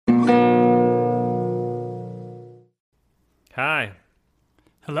Hi,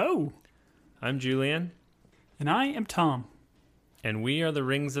 Hello, I'm Julian, and I am Tom. and we are the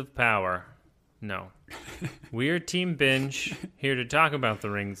Rings of Power. No. We are Team Binge, here to talk about the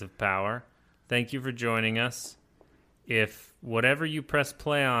Rings of Power. Thank you for joining us. If whatever you press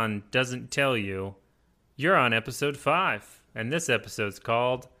play on doesn't tell you, you're on episode 5, and this episode's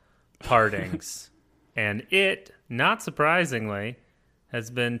called Partings. And it, not surprisingly, has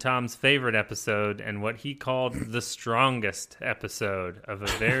been Tom's favorite episode and what he called the strongest episode of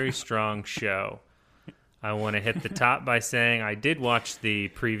a very strong show. I want to hit the top by saying I did watch the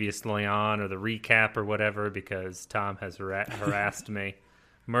previously on or the recap or whatever because Tom has harassed me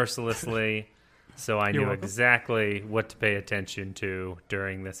mercilessly, so I knew exactly what to pay attention to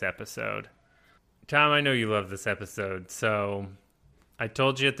during this episode. Tom, I know you love this episode, so I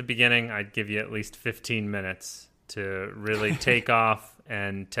told you at the beginning I'd give you at least 15 minutes to really take off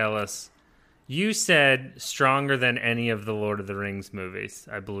and tell us. You said stronger than any of the Lord of the Rings movies,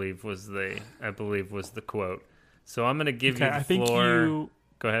 I believe was the quote. So I'm going to give you the floor.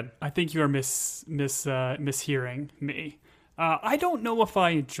 Go ahead. I think you are mishearing me. I don't know if I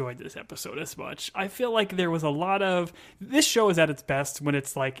enjoyed this episode as much. I feel like there was a lot of... This show is at its best when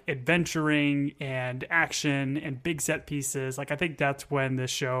it's like adventuring and action and big set pieces. Like I think that's when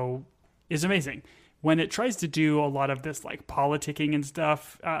this show is amazing. When it tries to do a lot of this like politicking and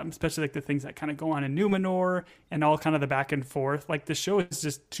stuff, especially like the things that kind of go on in Numenor and all kind of the back and forth, like the show is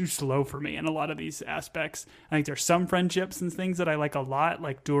just too slow for me in a lot of these aspects. I think there's some friendships and things that I like a lot,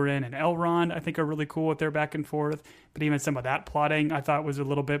 like Durin and Elrond I think are really cool with their back and forth. But even some of that plotting I thought was a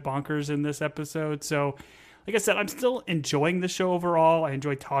little bit bonkers in this episode. So like I said, I'm still enjoying the show overall. I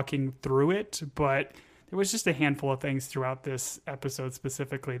enjoy talking through it, but there was just a handful of things throughout this episode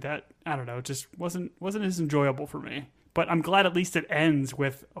specifically that, I don't know, just wasn't as enjoyable for me. But I'm glad at least it ends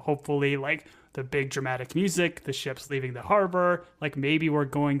with hopefully like the big dramatic music, the ships leaving the harbor. Like maybe we're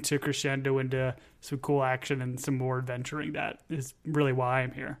going to crescendo into some cool action and some more adventuring. That is really why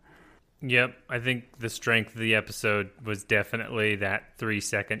I'm here. Yep, I think the strength of the episode was definitely that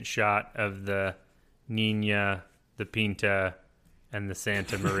 3-second shot of the Nina, the Pinta, and the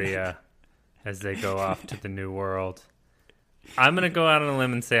Santa Maria as they go off to the new world. I'm going to go out on a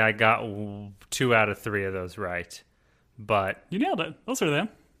limb and say I got 2 out of 3 of those right. But you nailed it. Those are them.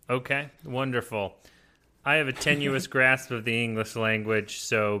 Okay, wonderful. I have a tenuous grasp of the English language,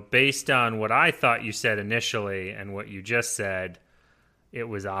 so based on what I thought you said initially and what you just said, it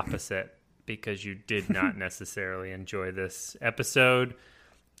was opposite because you did not necessarily enjoy this episode.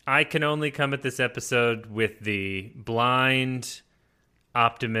 I can only come at this episode with the blind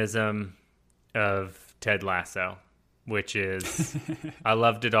optimism of Ted Lasso, which is, I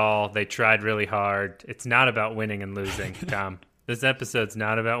loved it all. They tried really hard. It's not about winning and losing, Tom. This episode's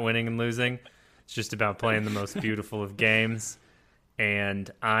not about winning and losing. It's just about playing the most beautiful of games.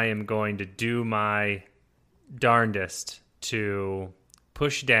 And I am going to do my darndest to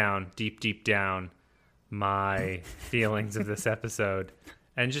push down, deep down, my feelings of this episode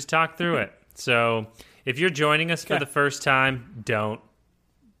and just talk through it. So if you're joining us for the first time, don't.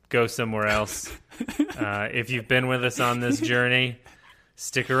 Go somewhere else. If you've been with us on this journey,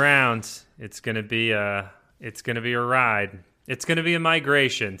 stick around. It's gonna be a ride. It's gonna be a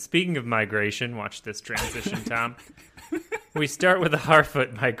migration. Speaking of migration, watch this transition, Tom. We start with a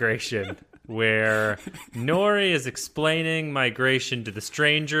Harfoot migration, where Nori is explaining migration to the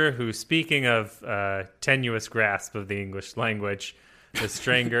stranger, who, speaking of tenuous grasp of the English language, the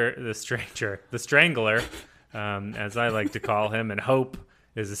strangler, as I like to call him, and Hope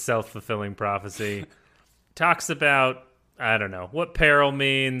is a self-fulfilling prophecy, talks about, I don't know, what peril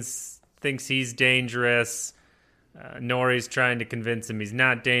means, thinks he's dangerous. Nori's trying to convince him he's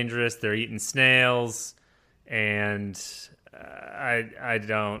not dangerous. They're eating snails. And I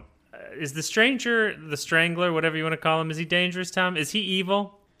don't... is the stranger, the strangler, whatever you want to call him, is he dangerous, Tom? Is he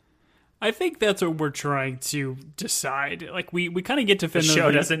evil? I think that's what we're trying to decide. Like, we kind of get to the show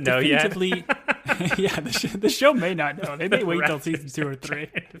doesn't know yet. Yeah, the show may not know. They may wait till season 2 or 3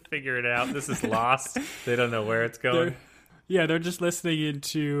 to figure it out. This is lost. They don't know where it's going. They're just listening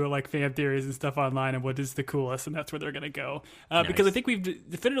into like fan theories and stuff online and what is the coolest, and that's where they're going to go. Nice. Because I think we've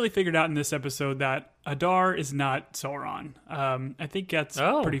definitively figured out in this episode that Adar is not Sauron. I think that's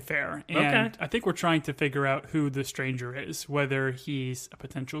pretty fair. And I think we're trying to figure out who the stranger is, whether he's a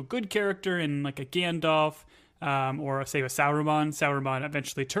potential good character in like a Gandalf, or say a Sauron. Sauron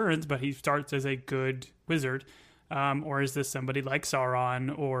eventually turns, but he starts as a good wizard. Or is this somebody like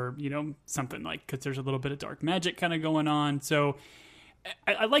Sauron or, something like, because there's a little bit of dark magic kind of going on. So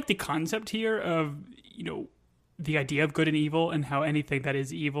I like the concept here of, the idea of good and evil, and how anything that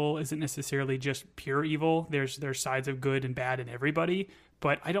is evil isn't necessarily just pure evil. There's sides of good and bad in everybody,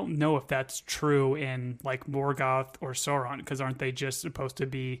 but I don't know if that's true in like Morgoth or Sauron, because aren't they just supposed to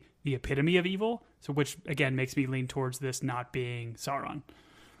be the epitome of evil? So which again makes me lean towards this not being Sauron.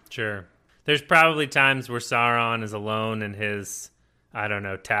 Sure. There's probably times where Sauron is alone in his, I don't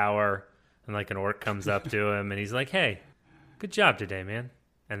know, tower, and like an orc comes up to him and he's like, "Hey, good job today, man."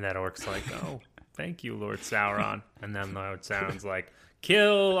 And that orc's like, "Oh, thank you, Lord Sauron." And then Lord Sauron's like,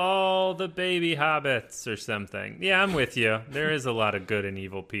 "Kill all the baby hobbits," or something. Yeah, I'm with you. There is a lot of good and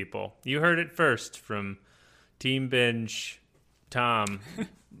evil people. You heard it first from Team Binge Tom,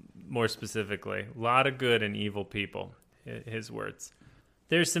 more specifically. A lot of good and evil people, his words.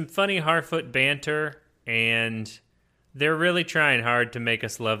 There's some funny Harfoot banter, and they're really trying hard to make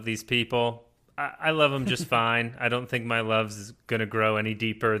us love these people. I love them just fine. I don't think my love's going to grow any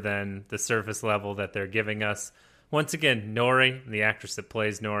deeper than the surface level that they're giving us. Once again, Nori, the actress that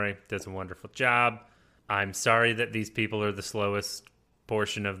plays Nori, does a wonderful job. I'm sorry that these people are the slowest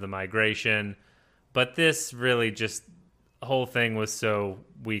portion of the migration, but this really just, the whole thing was so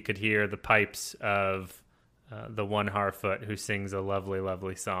we could hear the pipes of the one Harfoot who sings a lovely,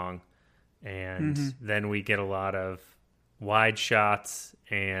 lovely song. And then we get a lot of wide shots,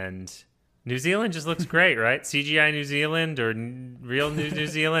 and New Zealand just looks great, right? CGI New Zealand or real New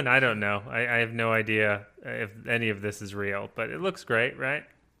Zealand? I don't know. I have no idea if any of this is real, but it looks great, right?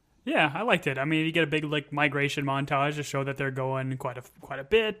 Yeah, I liked it. I mean, you get a big like migration montage to show that they're going quite a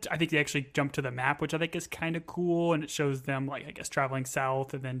bit. I think they actually jump to the map, which I think is kind of cool, and it shows them like I guess traveling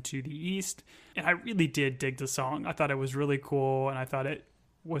south and then to the east. And I really did dig the song. I thought it was really cool, and I thought it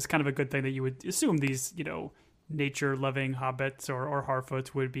was kind of a good thing that you would assume these, nature-loving hobbits or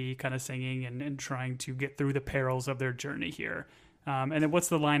Harfoots would be kind of singing and trying to get through the perils of their journey here. And then what's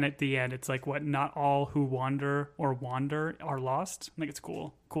the line at the end? It's like, what, not all who wander are lost? I think it's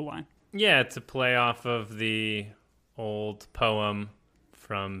cool. Cool line. Yeah, it's a play off of the old poem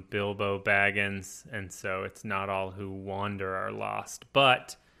from Bilbo Baggins, and so it's not all who wander are lost.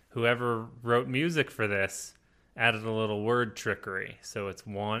 But whoever wrote music for this added a little word trickery. So it's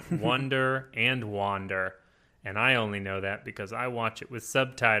wonder and wander. And I only know that because I watch it with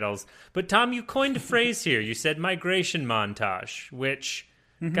subtitles. But Tom, you coined a phrase here. You said migration montage, which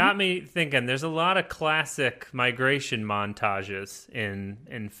got me thinking there's a lot of classic migration montages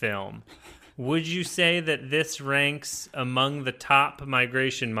in film. Would you say that this ranks among the top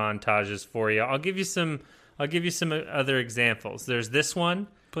migration montages for you? I'll give you some other examples. There's this one.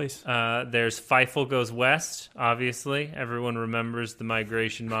 Please. There's Feifel Goes West, obviously. Everyone remembers the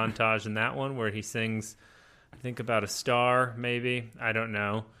migration montage in that one where he sings, I think, about a star, maybe. I don't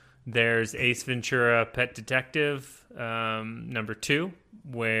know. There's Ace Ventura Pet Detective, number 2,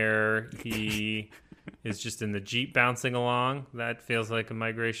 where he is just in the Jeep bouncing along. That feels like a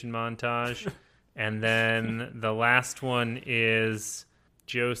migration montage. And then the last one is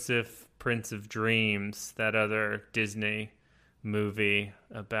Joseph, Prince of Dreams, that other Disney movie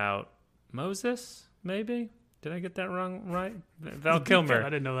about Moses, maybe? Did I get that wrong? Right? Val Kilmer.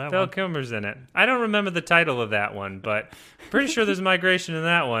 I didn't know that Val one. Kilmer's in it. I don't remember the title of that one, but pretty sure there's migration in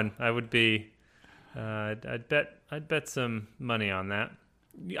that one. I would be. I'd bet some money on that.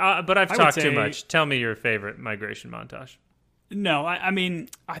 But I've talked too much. Tell me your favorite migration montage. No, I mean,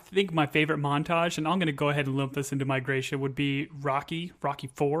 I think my favorite montage, and I'm going to go ahead and lump this into migration, would be Rocky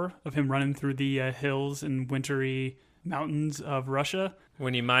 4, of him running through the hills and wintry mountains of Russia.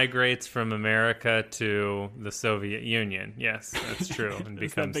 When he migrates from America to the Soviet Union. Yes, that's true. And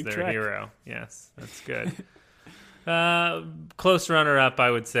becomes their trek. hero. Yes, that's good. Close runner-up, I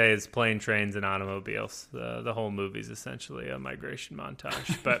would say, is Plane, Trains, and Automobiles. The whole movie's essentially a migration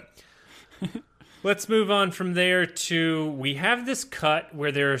montage. But let's move on from there to, we have this cut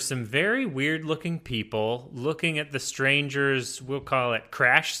where there are some very weird-looking people looking at the stranger's, we'll call it,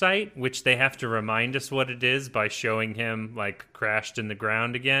 crash site, which they have to remind us what it is by showing him, like, crashed in the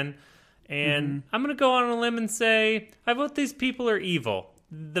ground again. And I'm going to go on a limb and say, I vote these people are evil.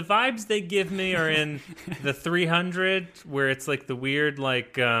 The vibes they give me are in the 300, where it's like the weird,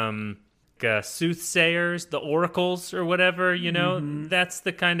 like, soothsayers, the oracles or whatever, That's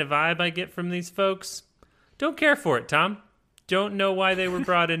the kind of vibe I get from these folks. Don't care for it, Tom. Don't know why they were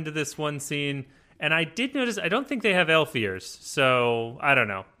brought into this one scene. And I did notice, I don't think they have elf ears, so I don't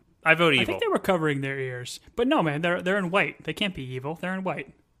know. I vote evil. I think they were covering their ears. But no, man, they're in white. They can't be evil. They're in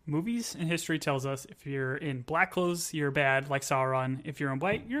white. Movies and history tells us if you're in black clothes, you're bad, like Sauron. If you're in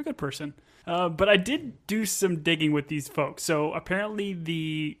white, you're a good person. But I did do some digging with these folks. So apparently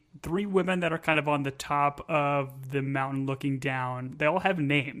the 3 women that are kind of on the top of the mountain looking down, they all have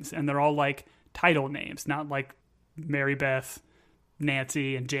names, and they're all like title names, not like Mary Beth,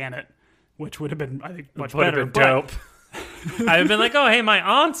 Nancy, and Janet, which would have been, I think, much would better. have been dope. I've been like, oh, hey, my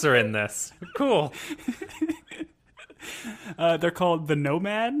aunts are in this. Cool. They're called the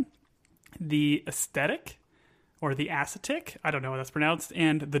Nomad, the Aesthetic, or the Ascetic. I don't know how that's pronounced.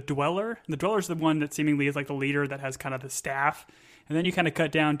 And the Dweller. The Dweller's the one that seemingly is like the leader that has kind of the staff. And then you kind of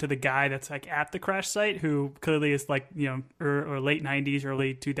cut down to the guy that's like at the crash site, who clearly is like, or late 90s,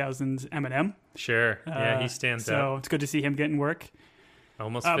 early 2000s Eminem. Sure. Yeah, he stands out. So it's good to see him getting work.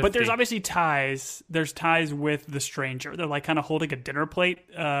 Almost 50. But there's obviously ties. There's ties with the Stranger. They're like kind of holding a dinner plate.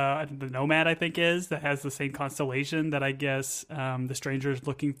 The Nomad, I think, that has the same constellation that I guess the Stranger is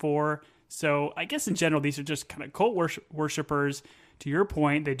looking for. So I guess in general, these are just kind of cult worshippers. To your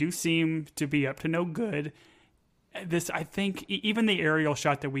point, they do seem to be up to no good. This, I think, even the aerial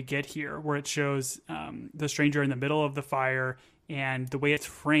shot that we get here, where it shows the Stranger in the middle of the fire, and the way it's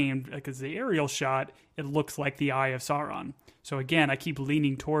framed, because the aerial shot, it looks like the Eye of Sauron. So again, I keep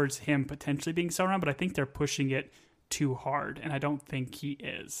leaning towards him potentially being Sauron, but I think they're pushing it too hard, and I don't think he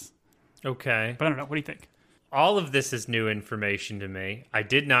is. Okay. But I don't know. What do you think? All of this is new information to me. I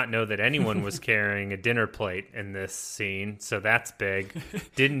did not know that anyone was carrying a dinner plate in this scene, so that's big.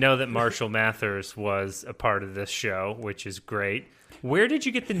 Didn't know that Marshall Mathers was a part of this show, which is great. Where did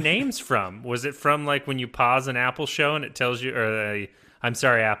you get the names from? Was it from like when you pause an Apple show and it tells you, or I'm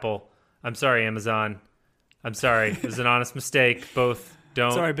sorry, Apple. I'm sorry, Amazon. I'm sorry. It was an honest mistake. Both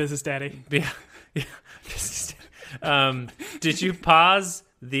don't. Sorry, Business Daddy. Yeah. Business Daddy. Did you pause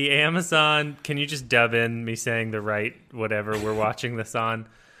the Amazon? Can you just dub in me saying the right whatever we're watching this on?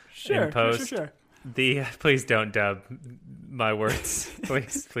 Sure, in post? Sure. Please don't dub my words.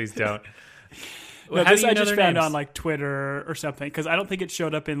 Please don't. No, How this do you I know just their found names? on like Twitter or something, because I don't think it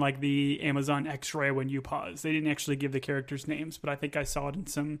showed up in like the Amazon X-ray when you pause. They didn't actually give the characters' names, but I think I saw it in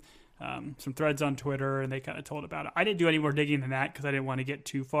some threads on Twitter, and they kind of told about it. I didn't do any more digging than that because I didn't want to get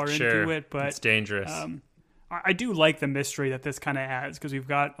too far into it. But it's dangerous. I do like the mystery that this kind of adds, because we've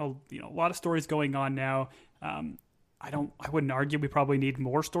got a lot of stories going on now. I wouldn't argue we probably need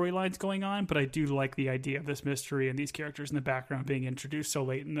more storylines going on, but I do like the idea of this mystery and these characters in the background being introduced so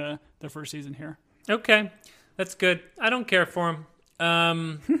late in the first season here. Okay, that's good. I don't care for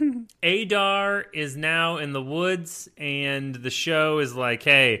him. Adar is now in the woods, and the show is like,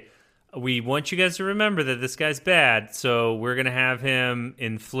 hey, we want you guys to remember that this guy's bad, so we're going to have him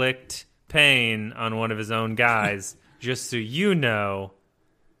inflict pain on one of his own guys, just so you know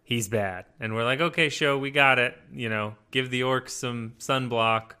he's bad. And we're like, okay, show, we got it. Give the orcs some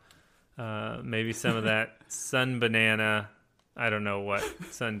sunblock, maybe some of that sun banana. I don't know what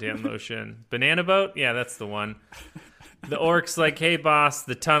suntan lotion. Banana boat? Yeah, that's the one. The orc's like, hey, boss,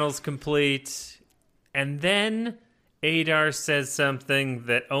 the tunnel's complete. And then Adar says something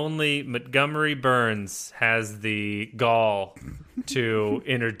that only Montgomery Burns has the gall to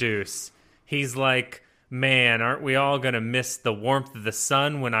introduce. He's like, man, aren't we all going to miss the warmth of the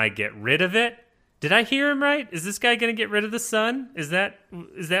sun when I get rid of it? Did I hear him right? Is this guy going to get rid of the sun? Is that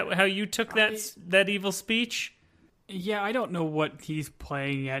how you took that evil speech? Yeah, I don't know what he's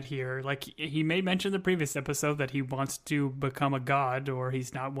playing at here. Like, he may mention in the previous episode that he wants to become a god, or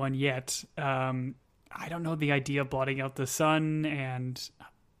he's not one yet. I don't know the idea of blotting out the sun, and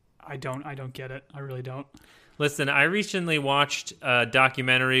I don't get it. I really don't. Listen, I recently watched a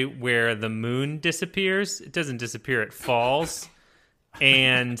documentary where the moon disappears. It doesn't disappear, it falls.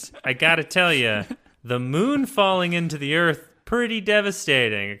 And I gotta tell you, the moon falling into the earth, pretty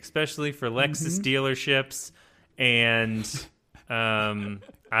devastating, especially for Lexus dealerships and,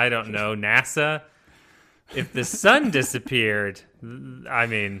 I don't know, NASA. If the sun disappeared, I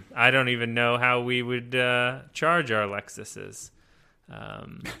mean, I don't even know how we would charge our Lexuses.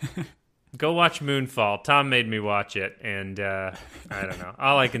 Go watch Moonfall. Tom made me watch it, and I don't know.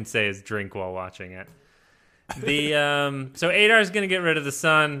 All I can say is drink while watching it. So Adar's going to get rid of the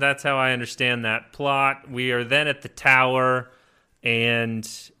sun. That's how I understand that plot. We are then at the tower, and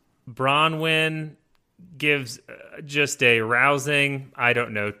Bronwyn gives just a rousing,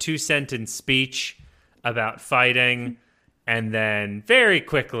 2-sentence speech about fighting, and then very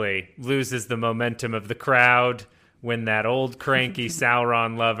quickly loses the momentum of the crowd when that old cranky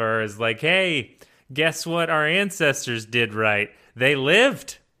Sauron lover is like, hey, guess what our ancestors did right? They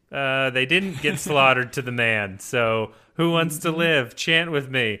lived. They didn't get slaughtered to the man. So who wants to live? Chant with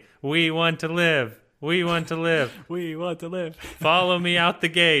me. We want to live. We want to live. We want to live. Follow me out the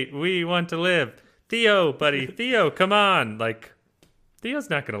gate. We want to live. Theo, buddy. Theo, come on. Like,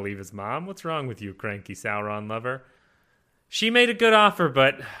 Theo's not going to leave his mom. What's wrong with you, cranky Sauron lover? She made a good offer,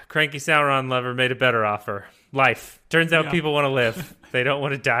 but cranky Sauron lover made a better offer. Life. Turns out people want to live. They don't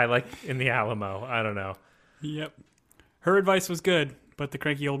want to die like in the Alamo. I don't know. Yep. Her advice was good, but the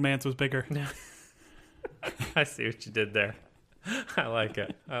cranky old man's was bigger. I see what you did there. I like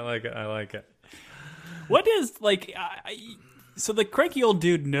it. What is, like, so the cranky old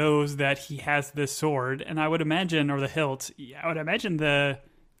dude knows that he has this sword, and I would imagine, or the hilt, I would imagine the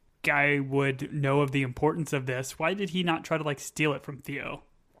guy would know of the importance of this. Why did he not try to, like, steal it from Theo?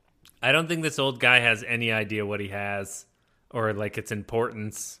 I don't think this old guy has any idea what he has or, like, its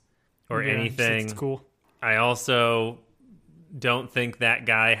importance or anything. It's cool. I also don't think that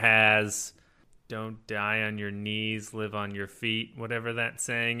guy has "don't die on your knees, live on your feet," whatever that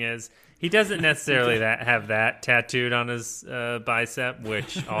saying is. He doesn't necessarily have that tattooed on his bicep,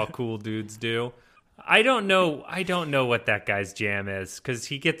 which all cool dudes do. I don't know what that guy's jam is, because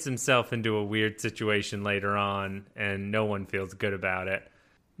he gets himself into a weird situation later on, and no one feels good about it.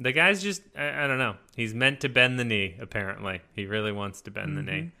 The guy's just, I don't know. He's meant to bend the knee, apparently. He really wants to bend the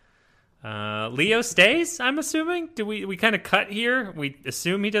knee. Leo stays, I'm assuming? Do we kind of cut here? We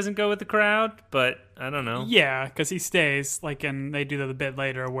assume he doesn't go with the crowd, but I don't know. Yeah, because he stays, like, and they do the bit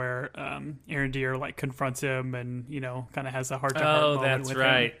later where Arondir, like, confronts him and, you know, kind of has a heart-to-heart moment that's with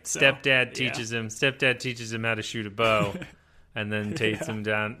right. him. So, Stepdad teaches him how to shoot a bow, and then takes him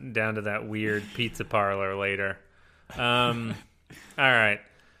down to that weird pizza parlor later. All right.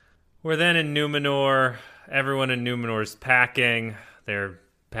 We're then in Numenor. Everyone in Numenor is packing. They're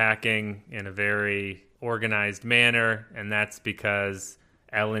packing in a very organized manner, and that's because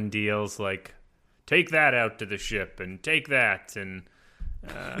Elendil's like, take that out to the ship and take that, and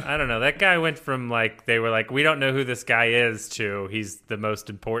I don't know, that guy went from, like, they were like, we don't know who this guy is, to he's the most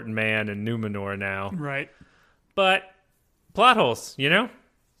important man in Numenor now. Right. But plot holes, you know?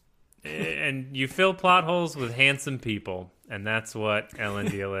 And you fill plot holes with handsome people, and that's what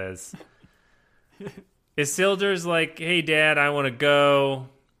Elendil is. Isildur's like, hey, Dad, I want to go.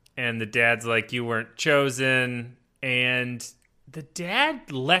 And the dad's like, you weren't chosen. And the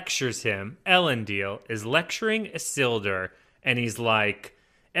dad lectures him. Elendil is lecturing Isildur. And he's like,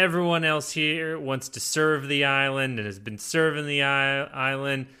 everyone else here wants to serve the island and has been serving the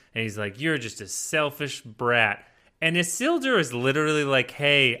island. And he's like, you're just a selfish brat. And Isildur is literally like,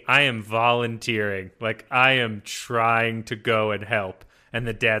 hey, I am volunteering. Like, I am trying to go and help. And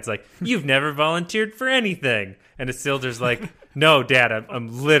the dad's like, you've never volunteered for anything. And Isildur's like, no, Dad,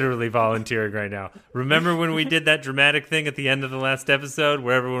 I'm literally volunteering right now. Remember when we did that dramatic thing at the end of the last episode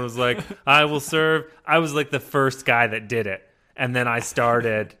where everyone was like, I will serve? I was like the first guy that did it. And then I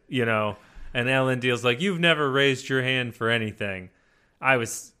started, you know, and Elendil's like, you've never raised your hand for anything. I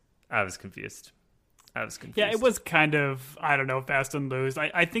was confused. Yeah, it was kind of, I don't know, fast and loose.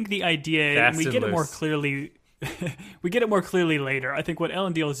 I think the idea, fast and we get loose. it more clearly. We get it more clearly later. I think what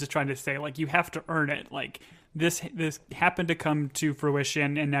Elendil is just trying to say, like, you have to earn it. Like, this happened to come to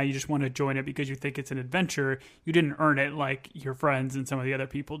fruition, and now you just want to join it because you think it's an adventure. You didn't earn it like your friends and some of the other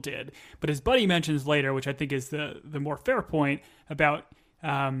people did. But his buddy mentions later, which I think is the more fair point, about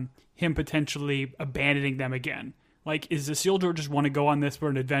him potentially abandoning them again. Like, is Isildur just want to go on this for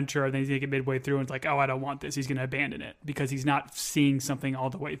an adventure, and then he's going to get midway through and it's like, oh, I don't want this. He's going to abandon it because he's not seeing something all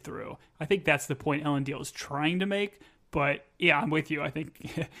the way through. I think that's the point Elendil is trying to make. But, yeah, I'm with you. I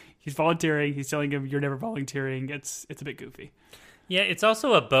think he's volunteering. He's telling him, you're never volunteering. It's a bit goofy. Yeah, it's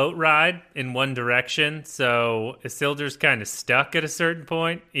also a boat ride in one direction, so Isildur's kind of stuck at a certain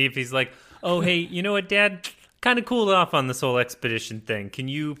point. If he's like, oh, hey, you know what, Dad? Kind of cooled off on this whole expedition thing. Can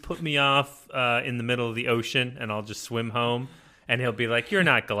you put me off in the middle of the ocean and I'll just swim home? And he'll be like, you're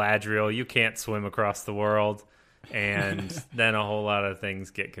not Galadriel. You can't swim across the world. And then a whole lot of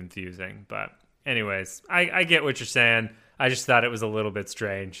things get confusing. But anyways, I get what you're saying. I just thought it was a little bit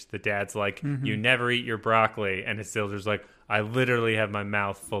strange. The dad's like, you never eat your broccoli. And Isildur's like, I literally have my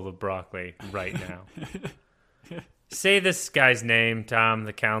mouth full of broccoli right now. Say this guy's name, Tom,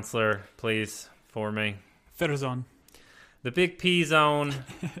 the counselor, please, for me. Pharazôn. The big P-Zone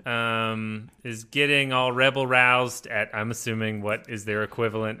is getting all rebel-roused at, I'm assuming, what is their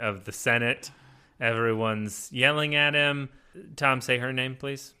equivalent of the Senate. Everyone's yelling at him. Tom, say her name,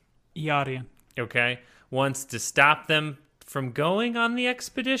 please. Iarian. Okay. Wants to stop them from going on the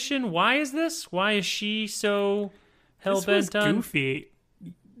expedition. Why is this? Why is she so hell-bent on? Goofy.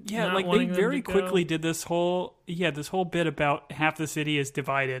 Yeah, not like they wanting them very to quickly go? did this whole bit about half the city is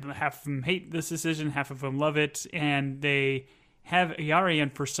divided. Half of them hate this decision, half of them love it, and they have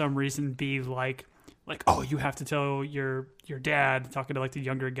Iarian for some reason be like, oh, you have to tell your dad, talking to like the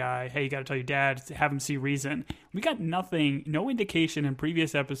younger guy, hey, you got to tell your dad, to have him see reason. We got no indication in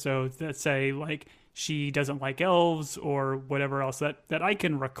previous episodes that say like she doesn't like elves or whatever else that I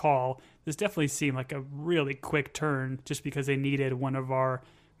can recall. This definitely seemed like a really quick turn just because they needed one of our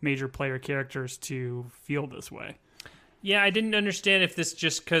major player characters to feel this way. Yeah, I didn't understand if this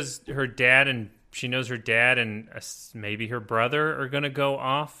just because she knows her dad and maybe her brother are going to go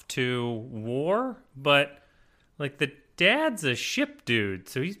off to war, but like the dad's a ship dude,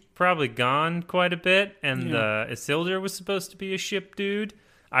 so he's probably gone quite a bit, and Isildur was supposed to be a ship dude.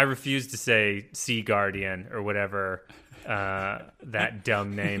 I refuse to say Sea Guardian or whatever that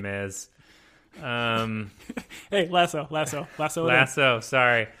dumb name is. Hey, Lasso.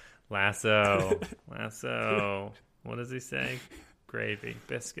 Sorry. Lasso. What does he say? Gravy,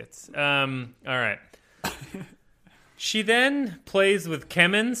 biscuits. All right. She then plays with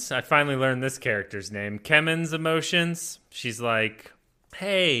Kemen's. I finally learned this character's name. Kemen's emotions. She's like,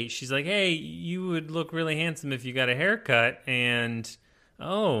 hey, you would look really handsome if you got a haircut. And,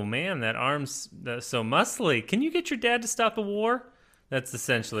 oh, man, that arm's so muscly. Can you get your dad to stop a war? That's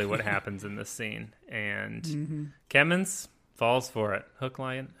essentially what happens in this scene. And Kemen's falls for it. Hook,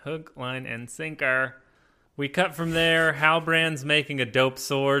 line, and sinker. We cut from there. Halbrand's making a dope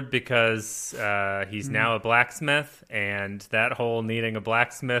sword because he's now a blacksmith, and that whole needing a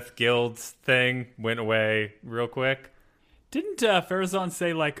blacksmith guild thing went away real quick. Didn't Farazan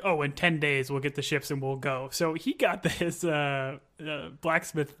say, like, oh, in 10 days we'll get the ships and we'll go? So he got his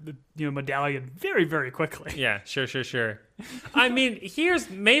blacksmith medallion very, very quickly. Yeah, sure. I mean,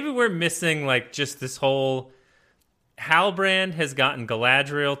 maybe we're missing, like, just this whole... Halbrand has gotten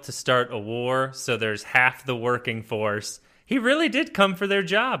Galadriel to start a war, so there's half the working force. He really did come for their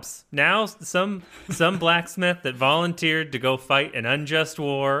jobs. Now some blacksmith that volunteered to go fight an unjust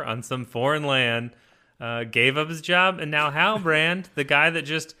war on some foreign land gave up his job, and now Halbrand, the guy that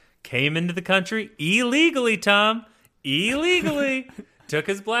just came into the country illegally, took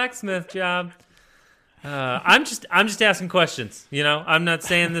his blacksmith job. I'm just asking questions, I'm not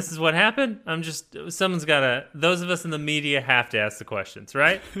saying this is what happened. Those of us in the media have to ask the questions,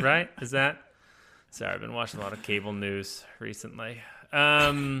 right? Is that? Sorry, I've been watching a lot of cable news recently.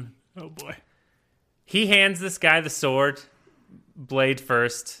 Oh boy. He hands this guy the sword, blade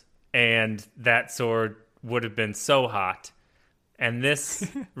first, and that sword would have been so hot. And this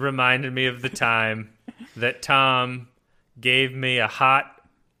reminded me of the time that Tom gave me a hot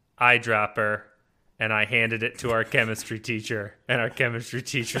eyedropper, and I handed it to our chemistry teacher, and our chemistry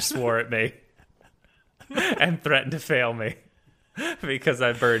teacher swore at me and threatened to fail me because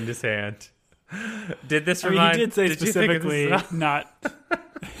I burned his hand. Did this remind? He did say specifically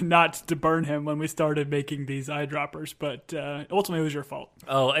not to burn him when we started making these eyedroppers, but ultimately it was your fault.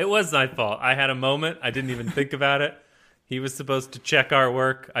 Oh, it was my fault. I had a moment. I didn't even think about it. He was supposed to check our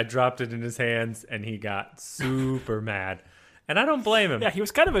work. I dropped it in his hands, and he got super mad. And I don't blame him. Yeah, he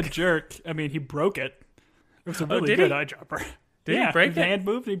was kind of a jerk. I mean, he broke it. It was a really good eyedropper. Did he break it? His hand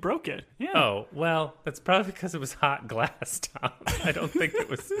moved and he broke it. Yeah. Oh, well, that's probably because it was hot glass, Tom. I don't think it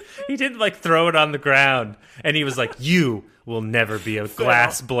was... He didn't, throw it on the ground. And he was like, you will never be a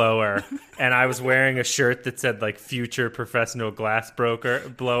glass blower. And I was wearing a shirt that said, future professional glass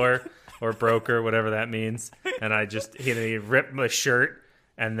blower, or broker, whatever that means. And he ripped my shirt,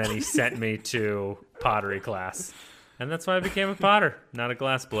 and then he sent me to pottery class. And that's why I became a potter, not a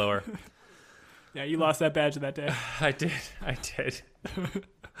glass blower. Yeah, you lost that badge that day. I did.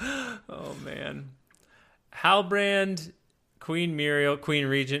 Oh, man. Halbrand, Queen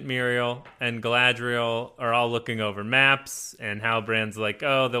Regent Muriel, and Galadriel are all looking over maps, and Halbrand's like,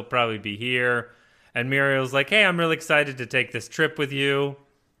 oh, they'll probably be here. And Muriel's like, hey, I'm really excited to take this trip with you.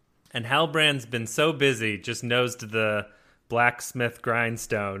 And Halbrand's been so busy, just nose to the blacksmith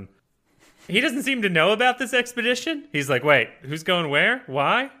grindstone. He doesn't seem to know about this expedition. He's like, wait, who's going where?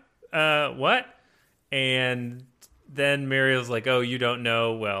 Why? What? And then Muriel's like, oh, you don't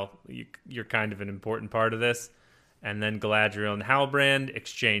know? Well, you're kind of an important part of this. And then Galadriel and Halbrand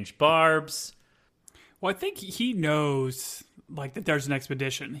exchange barbs. Well, I think he knows, that there's an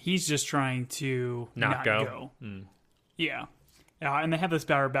expedition. He's just trying to not go. Yeah. And they have this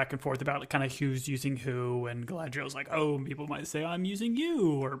back and forth about kind of who's using who, and Galadriel's like, oh, people might say I'm using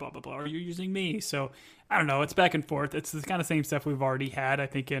you, or blah, blah, blah, or you're using me. So, I don't know, it's back and forth. It's the kind of same stuff we've already had, I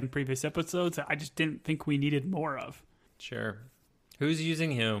think, in previous episodes. I just didn't think we needed more of. Sure. Who's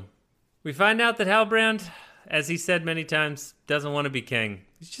using who? We find out that Halbrand, as he said many times, doesn't want to be king.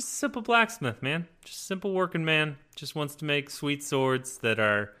 He's just a simple blacksmith, man. Just a simple working man. Just wants to make sweet swords that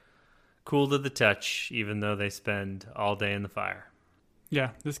are cool to the touch, even though they spend all day in the fire.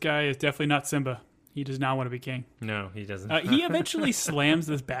 Yeah, this guy is definitely not Simba. He does not want to be king. No, he doesn't. He eventually slams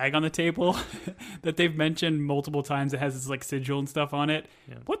this bag on the table that they've mentioned multiple times. It has this sigil and stuff on it.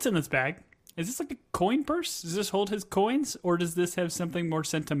 Yeah. What's in this bag? Is this a coin purse? Does this hold his coins? Or does this have something more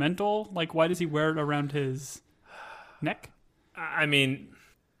sentimental? Why does he wear it around his neck? I mean,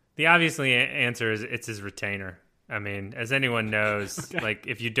 The obviously answer is it's his retainer. I mean, as anyone knows, like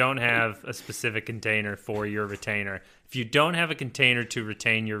if you don't have a specific container for your retainer, if you don't have a container to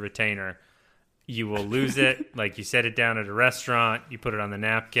retain your retainer, you will lose it. Like you set it down at a restaurant, you put it on the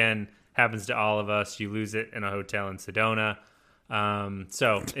napkin, happens to all of us. You lose it in a hotel in Sedona.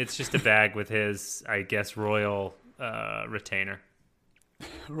 So it's just a bag with his, I guess, royal retainer.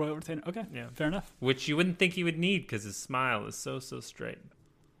 Royal retainer. Okay, yeah, fair enough. Which you wouldn't think he would need because his smile is so straight.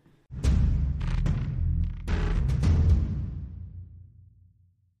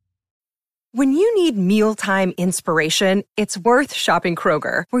 When you need mealtime inspiration, it's worth shopping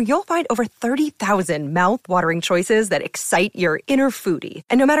Kroger, where you'll find over 30,000 mouth-watering choices that excite your inner foodie.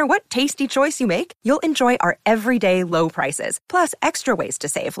 And no matter what tasty choice you make, you'll enjoy our everyday low prices, plus extra ways to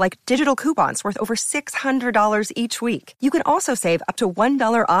save, like digital coupons worth over $600 each week. You can also save up to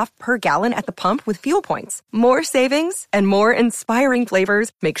 $1 off per gallon at the pump with fuel points. More savings and more inspiring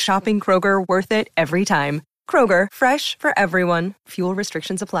flavors make shopping Kroger worth it every time. Kroger, fresh for everyone. Fuel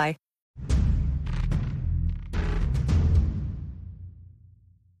restrictions apply.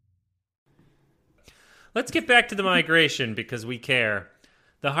 Let's get back to the migration because we care.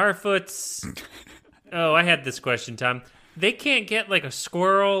 The Harfoots... Oh, I had this question, Tom. They can't get like a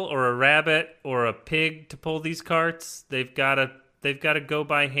squirrel or a rabbit or a pig to pull these carts. They've got to go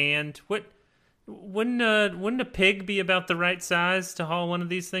by hand. Wouldn't a pig be about the right size to haul one of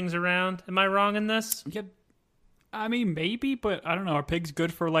these things around? Am I wrong in this? Yeah, I mean maybe, but I don't know. Are pigs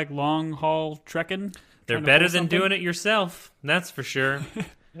good for like long haul trekking? They're better than doing it yourself. That's for sure.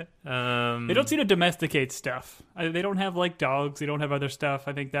 They don't seem to domesticate stuff. They don't have like dogs. They don't have other stuff.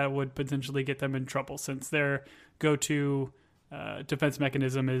 I think that would potentially get them in trouble since their go-to defense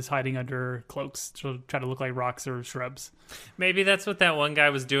mechanism is hiding under cloaks to try to look like rocks or shrubs. Maybe that's what that one guy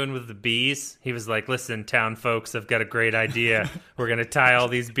was doing with the bees. He was like, listen, town folks, I've got a great idea. We're going to tie all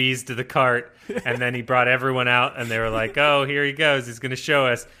these bees to the cart. And then he brought everyone out and they were like, oh, here he goes. He's going to show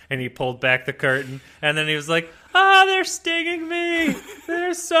us. And he pulled back the curtain. And then he was like, they're stinging me.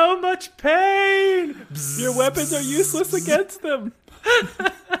 There's so much pain. Your weapons are useless against them.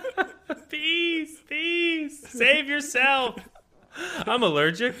 Bees, save yourself. I'm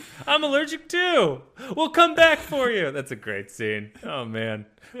allergic too. We'll come back for you. That's a great scene. Oh man,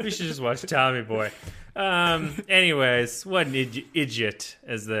 we should just watch Tommy Boy. Anyways, what an idiot,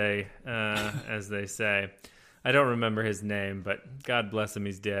 as they say. I don't remember his name, but God bless him,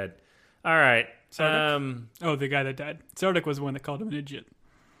 he's dead. All right. The guy that died. Sardik was the one that called him an idiot.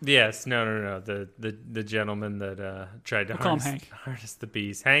 Yes, no. The gentleman that tried to harness the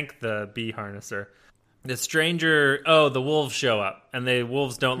bees. Hank, the bee harnesser. The stranger, the wolves show up. And the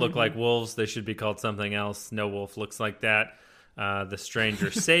wolves don't look like wolves. They should be called something else. No wolf looks like that. The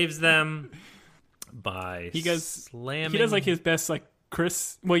stranger saves them by slamming. He does like his best, like,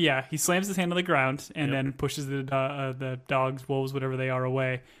 Chris. Well, yeah, he slams his hand on the ground and then pushes the dogs, wolves, whatever they are,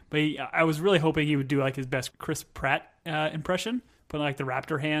 away. But I was really hoping he would do like his best Chris Pratt impression, putting like the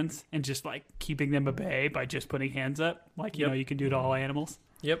raptor hands and just like keeping them at bay by just putting hands up, like you know you can do to all animals.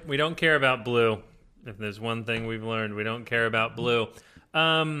 Yep, we don't care about Blue. If there's one thing we've learned, we don't care about Blue.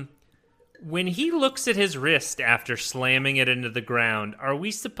 When he looks at his wrist after slamming it into the ground, are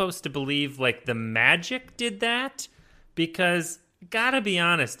we supposed to believe like the magic did that? Because gotta be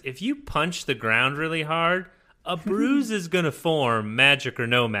honest, if you punch the ground really hard, a bruise is gonna form, magic or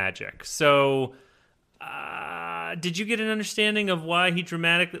no magic. So, did you get an understanding of why he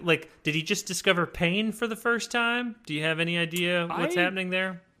dramatically, like, did he just discover pain for the first time? Do you have any idea what's happening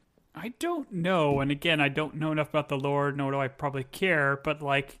there? I don't know, and again, I don't know enough about the lore, nor do I probably care, but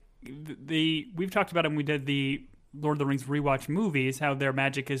like, we've talked about it when we did the Lord of the Rings rewatch movies, how their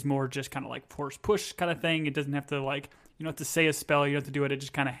magic is more just kind of like force push kind of thing. It doesn't have to like, you don't have to say a spell, you don't have to do it, it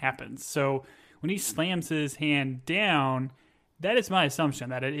just kind of happens. So when he slams his hand down, that is my assumption,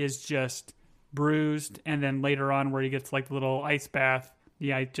 that it is just bruised, and then later on where he gets like the little ice bath,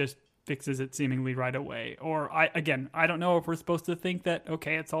 the ice just fixes it seemingly right away. Or I don't know if we're supposed to think that,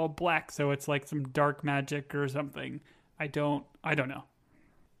 okay, it's all black, so it's like some dark magic or something. I don't know.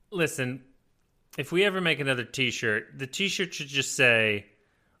 Listen, if we ever make another t-shirt, the t-shirt should just say,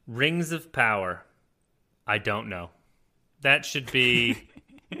 Rings of Power. I don't know. That should be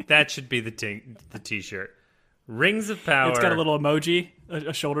the t-shirt. Rings of Power. It's got a little emoji,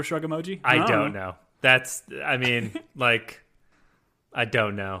 a shoulder shrug emoji. I don't know. I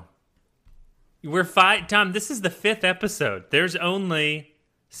don't know. We're Tom, this is the 5th episode. There's only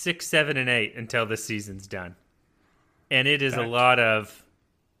 6, 7, and 8 until this season's done. And it is a lot of,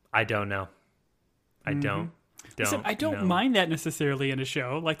 I don't know. I don't. Listen, I don't know. mind that necessarily in a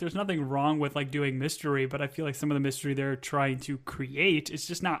show. Like, there's nothing wrong with like doing mystery, but I feel like some of the mystery they're trying to create is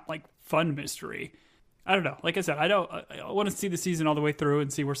just not like fun mystery. I don't know. Like I said, I want to see the season all the way through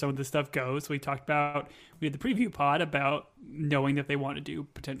and see where some of this stuff goes. We had the preview pod about knowing that they want to do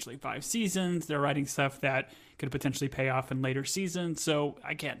potentially 5 seasons. They're writing stuff that could potentially pay off in later seasons. So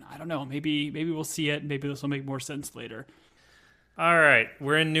again, I don't know. Maybe we'll see it. Maybe this will make more sense later. All right,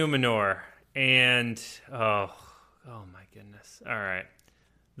 we're in Numenor, and oh my goodness. All right.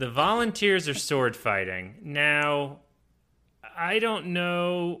 The volunteers are sword fighting. Now, I don't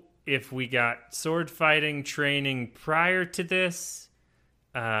know if we got sword fighting training prior to this.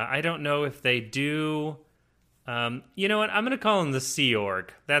 I don't know if they do. You know what? I'm going to call them the Sea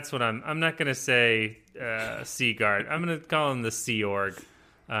Org. That's what I'm not going to say Sea Guard. I'm going to call them the Sea Org,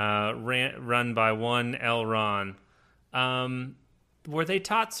 run by one Elrond. Were they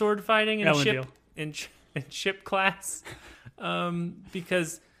taught sword fighting in ship class?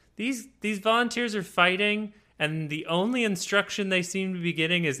 Because these volunteers are fighting, and the only instruction they seem to be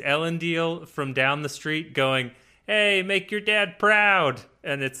getting is Elendil from down the street going, "Hey, make your dad proud."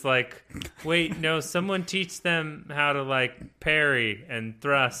 And it's like, wait, no, someone teach them how to like parry and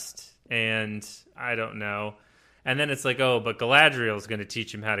thrust, and I don't know. And then it's like, oh, but Galadriel's going to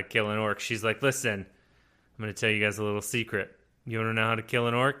teach him how to kill an orc. She's like, listen, I'm going to tell you guys a little secret. You want to know how to kill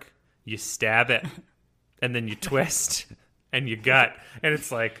an orc? You stab it, and then you twist, and you gut. And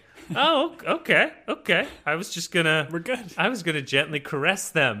it's like, oh, okay. I was just gonna, We're good. I was gonna gently caress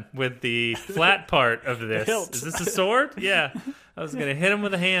them with the flat part of this. Is this a sword? Yeah. I was gonna hit them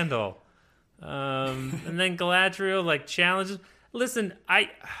with a handle. And then Galadriel like challenges. Listen,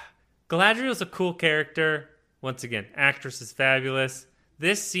 Galadriel's a cool character. Once again, actress is fabulous.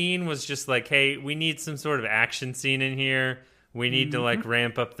 This scene was just like, hey, we need some sort of action scene in here. We need to like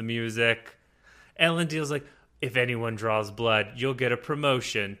ramp up the music. Elendil's like, if anyone draws blood, you'll get a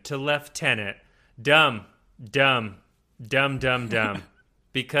promotion to lieutenant. Dumb.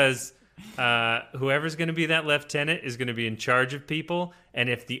 Because whoever's going to be that lieutenant is going to be in charge of people. And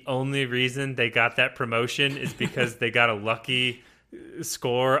if the only reason they got that promotion is because they got a lucky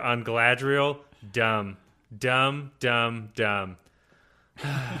score on Galadriel, dumb.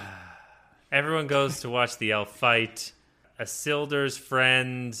 Everyone goes to watch the elf fight. Isildur's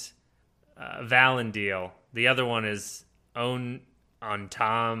friend, Valandil. The other one is Antamo. I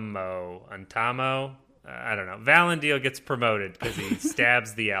don't know. Valandil gets promoted because he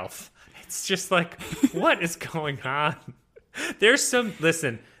stabs the elf. It's just like, what is going on? There's some,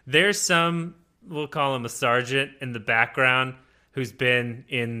 we'll call him a sergeant in the background who's been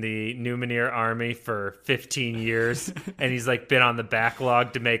in the Numenor army for 15 years. And he's like been on the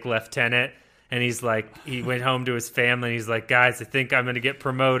backlog to make lieutenant. And he's like, he went home to his family and he's like, guys, I think I'm going to get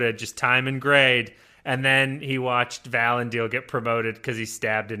promoted, just time and grade. And then he watched Valandil get promoted because he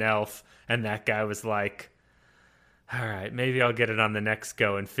stabbed an elf. And that guy was like, all right, maybe I'll get it on the next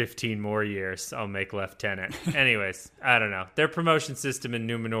go in 15 more years. I'll make lieutenant. Anyways, I don't know. Their promotion system in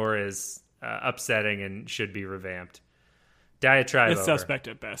Numenor is upsetting and should be revamped. Diatribe It's over. suspect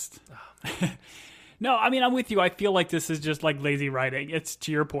at best. No, I mean, I'm with you. I feel like this is just like lazy writing. It's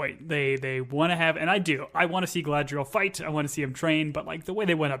to your point. They want to have, and I do. I want to see Galadriel fight. I want to see him train. But like the way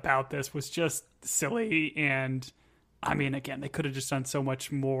they went about this was just silly. And I mean, again, they could have just done so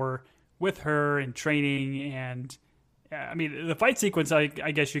much more with her and training. And I mean, the fight sequence, I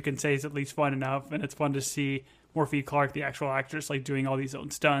guess you can say, is at least fun enough. And it's fun to see Morphe Clark, the actual actress, like doing all these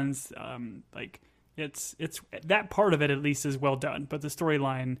own stunts. Like it's that part of it at least is well done. But the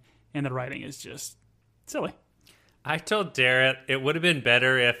storyline and the writing is just silly. I told Darrett it would have been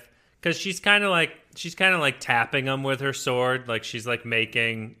better if, because she's kind of like tapping them with her sword, like she's like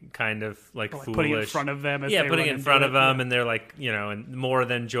making kind of like foolish, putting it in front of them. Putting it in front of them, and they're like, and more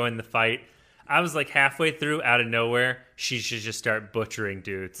than join the fight. I was like halfway through, out of nowhere, she should just start butchering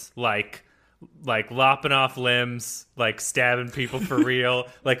dudes, like lopping off limbs, like stabbing people for real.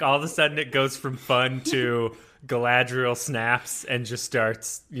 Like all of a sudden, it goes from fun to Galadriel snaps and just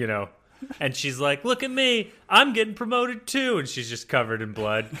starts, And she's like, look at me, I'm getting promoted too. And she's just covered in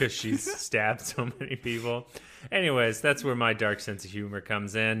blood because she's stabbed so many people. Anyways, that's where my dark sense of humor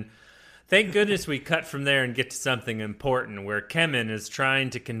comes in. Thank goodness we cut from there and get to something important where Kemen is trying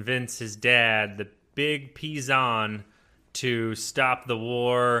to convince his dad, the big Pizan, to stop the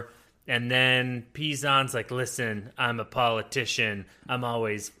war. And then Pizan's like, listen, I'm a politician. I'm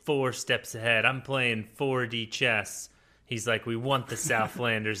always 4 steps ahead. I'm playing 4D chess. He's like, we want the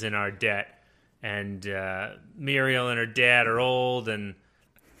Southlanders in our debt. And Muriel and her dad are old. And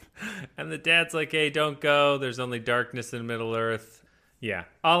the dad's like, hey, don't go. There's only darkness in Middle-earth. Yeah,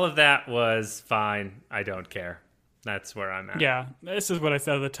 all of that was fine. I don't care. That's where I'm at. Yeah, this is what I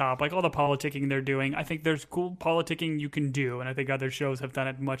said at the top. Like all the politicking they're doing, I think there's cool politicking you can do, and I think other shows have done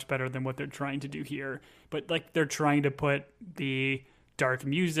it much better than what they're trying to do here. But like they're trying to put the dark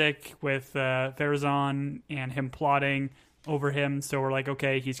music with Farazan and him plotting over him, so we're like,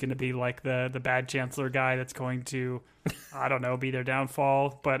 okay, he's going to be like the bad chancellor guy that's going to, I don't know, be their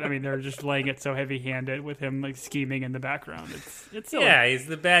downfall. But I mean, they're just laying it so heavy-handed with him like scheming in the background. It's silly. Yeah, he's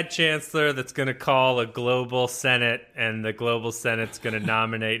the bad chancellor that's going to call a global senate, and the global senate's going to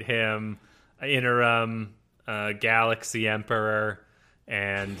nominate him interim galaxy emperor,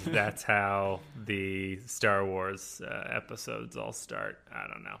 and that's how the Star Wars episodes all start. I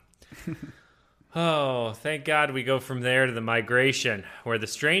don't know. Oh, thank God we go from there to the migration, where the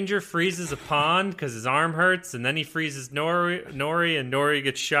stranger freezes a pond because his arm hurts, and then he freezes Nori, and Nori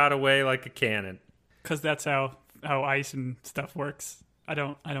gets shot away like a cannon. Because that's how ice and stuff works. I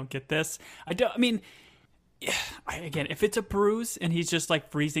don't get this. I mean, again, if it's a bruise and he's just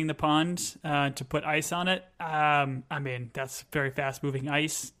like freezing the pond to put ice on it, I mean, that's very fast moving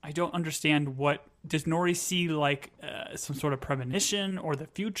ice. I don't understand does Nori see like some sort of premonition or the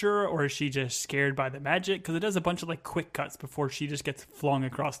future, or is she just scared by the magic? Because it does a bunch of like quick cuts before she just gets flung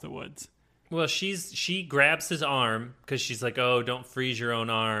across the woods. Well, she grabs his arm because she's like, oh, don't freeze your own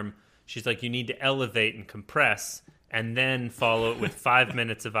arm. She's like, you need to elevate and compress, and then follow it with 5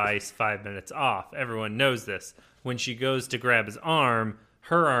 minutes of ice, 5 minutes off. Everyone knows this. When she goes to grab his arm,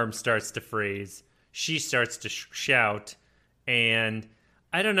 her arm starts to freeze. She starts to shout, and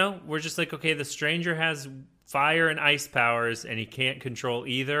I don't know. We're just like, okay, the stranger has fire and ice powers, and he can't control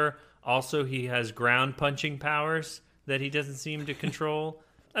either. Also, he has ground punching powers that he doesn't seem to control.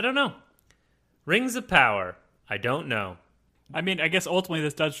 I don't know. Rings of power. I don't know. I mean, I guess ultimately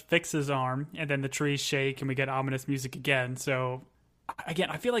this does fix his arm, and then the trees shake, and we get ominous music again. So, again,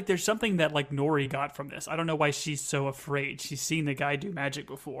 I feel like there's something that like Nori got from this. I don't know why she's so afraid. She's seen the guy do magic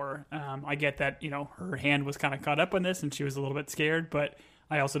before. I get that, her hand was kind of caught up in this, and she was a little bit scared, but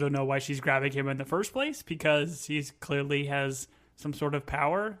I also don't know why she's grabbing him in the first place, because he's clearly has some sort of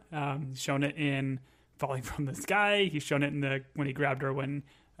power. He's shown it in falling from the sky. He's shown it when he grabbed her when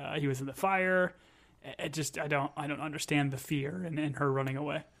he was in the fire. I don't understand the fear in her running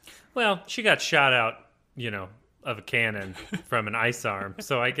away. Well, she got shot out, of a cannon from an ice arm.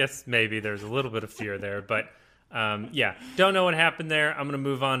 So I guess maybe there's a little bit of fear there. But yeah, don't know what happened there. I'm going to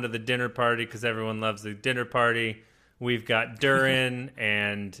move on to the dinner party because everyone loves the dinner party. We've got Durin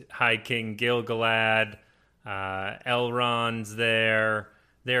and High King Gil-galad. Elrond's there.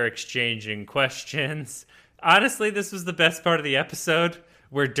 They're exchanging questions. Honestly, this was the best part of the episode,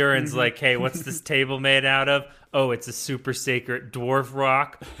 where Durin's like, hey, what's this table made out of? Oh, it's a super sacred dwarf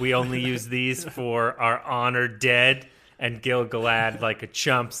rock. We only use these for our honored dead. And Gil-galad, like a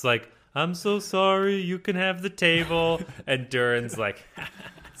chump's like, I'm so sorry, you can have the table. And Durin's like,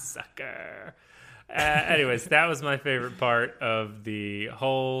 sucker. Anyways, that was my favorite part of the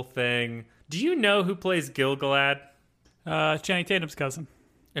whole thing. Do you know who plays Gil-galad? Channing Tatum's cousin.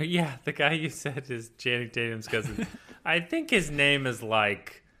 Yeah, the guy you said is Channing Tatum's cousin. I think his name is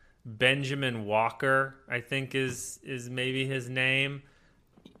like Benjamin Walker, I think is maybe his name.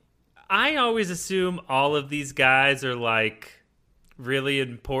 I always assume all of these guys are like really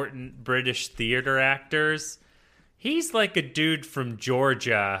important British theater actors. He's like a dude from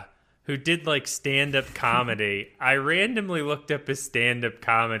Georgia who did like stand-up comedy. I randomly looked up his stand-up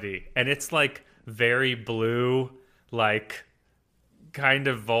comedy, and it's like very blue, like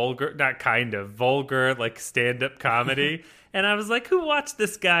vulgar, like stand-up comedy. And I was like, who watched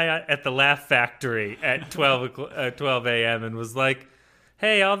this guy at the Laugh Factory at 12 a.m. and was like,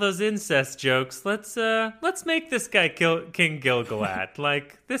 hey, all those incest jokes, let's make this guy King Gil-galad.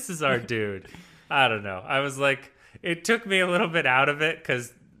 Like, this is our dude. I don't know. I was like, it took me a little bit out of it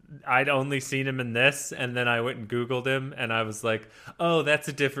because I'd only seen him in this, and then I went and Googled him, and I was like, oh, that's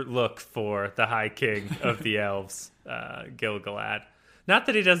a different look for the High King of the Elves, Gil-galad. Not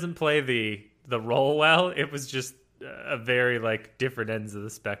that he doesn't play the role well. It was just a very like different ends of the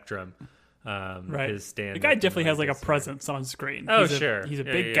spectrum. Right. His stand. The guy definitely has like a presence on screen. Oh, He's he's a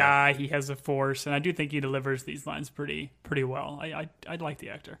big guy. He has a force, and I do think he delivers these lines pretty well. I like the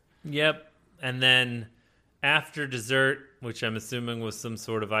actor. Yep. And then after dessert, which I'm assuming was some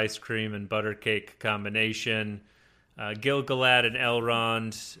sort of ice cream and butter cake combination, Gil-galad and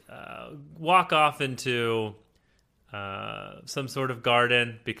Elrond walk off into some sort of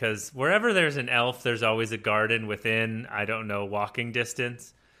garden, because wherever there's an elf, there's always a garden within, I don't know, walking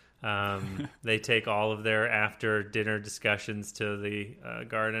distance. They take all of their after dinner discussions to the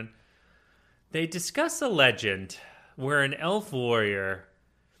garden. They discuss a legend where an elf warrior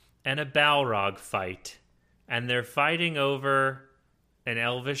and a Balrog fight, and they're fighting over an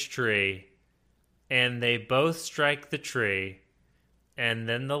elvish tree, and they both strike the tree, and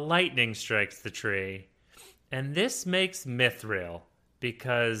then the lightning strikes the tree, and this makes Mithril,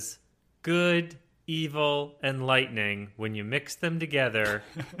 because good, evil, and lightning, when you mix them together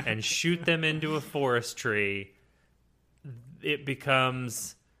and shoot them into a forest tree, it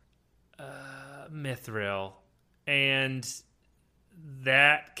becomes Mithril, and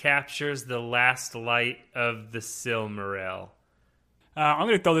that captures the last light of the Silmaril. I'm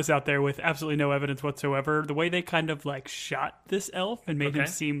going to throw this out there with absolutely no evidence whatsoever. The way they kind of like shot this elf and made him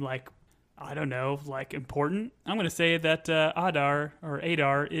seem like, I don't know, like important. I'm going to say that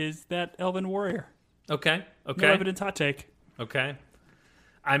Adar is that elven warrior. Okay. No evidence, hot take. Okay.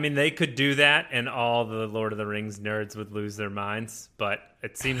 I mean, they could do that and all the Lord of the Rings nerds would lose their minds, but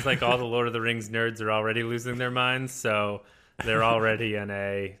it seems like all the Lord of the Rings nerds are already losing their minds, so they're already in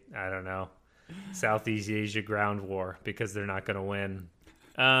a, I don't know, Southeast Asia ground war because they're not going to win.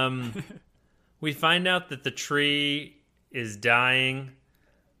 We find out that the tree is dying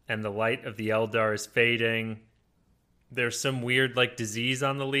and the light of the Eldar is fading. There's some weird, like, disease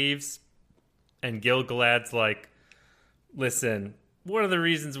on the leaves, and Gil-galad's like, listen, one of the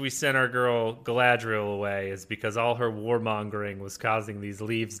reasons we sent our girl Galadriel away is because all her warmongering was causing these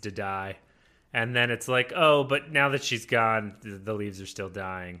leaves to die. And then it's like, oh, but now that she's gone, the leaves are still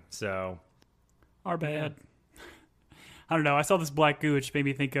dying. So, our bad. I don't know. I saw this black goo, which made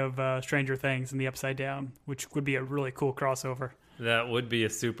me think of Stranger Things and the Upside Down, which would be a really cool crossover. That would be a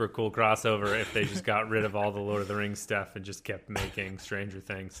super cool crossover if they just got rid of all the Lord of the Rings stuff and just kept making Stranger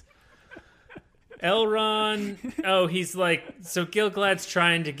Things. Elrond, he's like, so Gil-galad's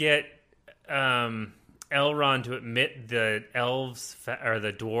trying to get Elrond to admit the elves or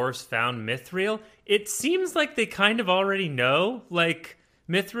the dwarves found Mithril. It seems like they kind of already know. Like,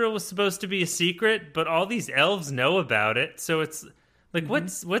 Mithril was supposed to be a secret, but all these elves know about it. So it's like,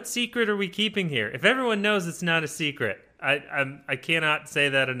 what secret are we keeping here? If everyone knows it's not a secret, I cannot say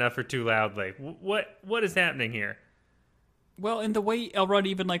that enough or too loudly. What is happening here? Well, and the way Elrond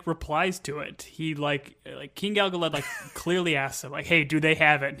even, like, replies to it, he, like King Gil-galad, like, clearly asks him, like, hey, do they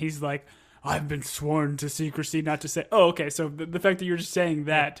have it? And he's like, I've been sworn to secrecy not to say. Oh, okay, so the fact that you're just saying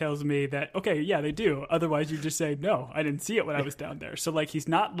that tells me that, okay, yeah, they do. Otherwise, you just say, no, I didn't see it when I was down there. So, like, he's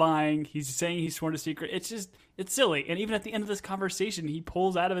not lying. He's saying he's sworn to secret. It's just, it's silly. And even at the end of this conversation, he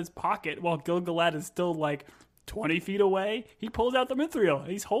pulls out of his pocket while Gil-galad is still, like, 20 feet away. He pulls out the Mithril.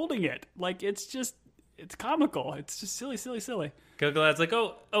 He's holding it. Like, it's just... It's comical. It's just silly. Gil-galad's like,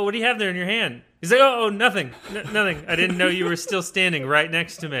 oh, what do you have there in your hand? He's like, oh, nothing. Nothing. I didn't know you were still standing right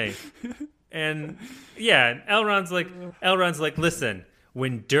next to me. And yeah, Elrond's like, listen,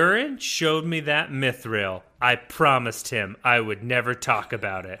 when Durin showed me that Mithril, I promised him I would never talk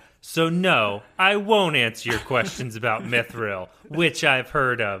about it. So no, I won't answer your questions about Mithril, which I've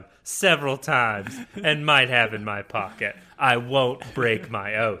heard of several times and might have in my pocket. I won't break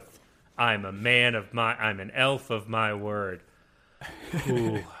my oath. I'm an elf of my word.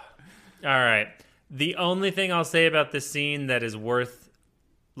 Ooh. All right. The only thing I'll say about this scene that is worth,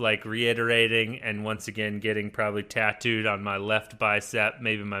 like, reiterating and once again getting probably tattooed on my left bicep,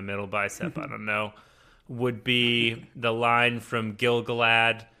 maybe my middle bicep, I don't know, would be the line from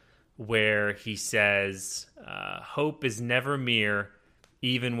Gil-galad where he says, hope is never mere,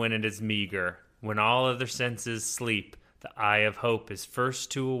 even when it is meager. When all other senses sleep, the eye of hope is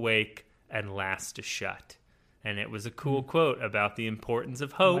first to awake and last to shut. And it was a cool quote about the importance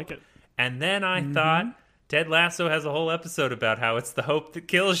of hope. I like it. And then I thought, Ted Lasso has a whole episode about how it's the hope that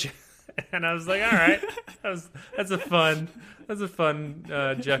kills you. And I was like, all right, that's a fun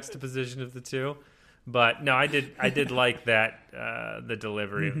juxtaposition of the two. But no, I did like that, the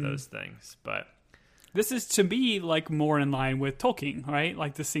delivery of those things. But this is, to me, like, more in line with Tolkien, right?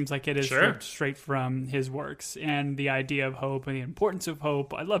 Like, this seems like it is straight from his works, and the idea of hope and the importance of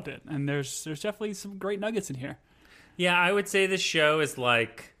hope. I loved it, and there's definitely some great nuggets in here. Yeah, I would say this show is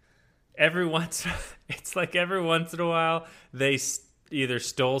like every once in a while they either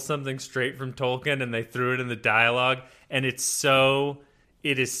stole something straight from Tolkien and they threw it in the dialogue, and it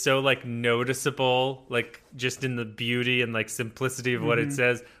is so like noticeable, like just in the beauty and like simplicity of what it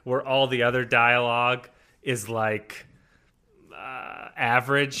says, where all the other dialogue is like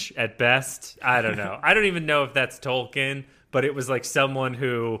average at best. I don't know. I don't even know if that's Tolkien, but it was like someone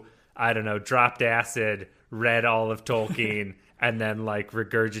who, I don't know, dropped acid, read all of Tolkien, and then like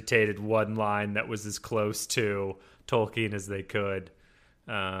regurgitated one line that was as close to Tolkien as they could.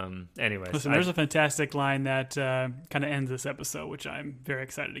 Anyways, listen, there's a fantastic line that kind of ends this episode, which I'm very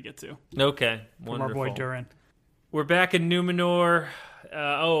excited to get to. Okay, from our boy Durin. We're back in Numenor.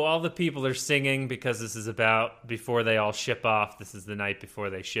 All the people are singing because this is about before they all ship off. This is the night before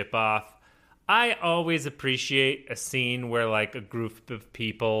they ship off. I always appreciate a scene where like a group of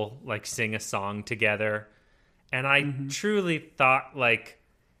people like sing a song together. And I truly thought like,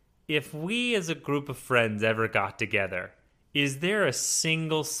 if we as a group of friends ever got together, is there a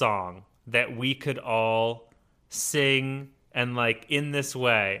single song that we could all sing and like in this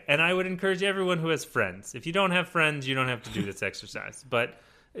way? And I would encourage everyone who has friends. If you don't have friends, you don't have to do this exercise. But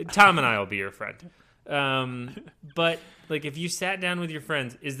Tom and I will be your friend. But like if you sat down with your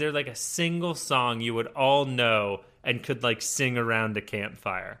friends, is there like a single song you would all know and could like sing around a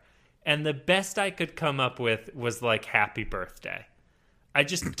campfire? And the best I could come up with was like Happy Birthday. I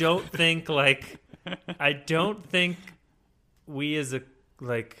just don't think we as a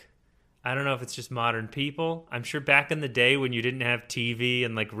like, I don't know if it's just modern people. I'm sure back in the day when you didn't have TV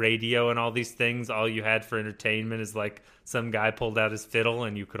and like radio and all these things, all you had for entertainment is like some guy pulled out his fiddle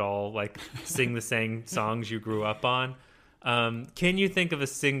and you could all like sing the same songs you grew up on. Can you think of a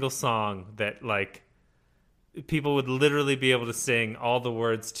single song that like people would literally be able to sing all the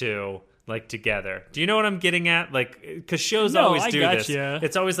words to like together? Do you know what I'm getting at? Like, because shows always do this.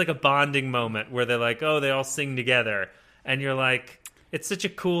 It's always like a bonding moment where they're like, oh, they all sing together. And you're like, it's such a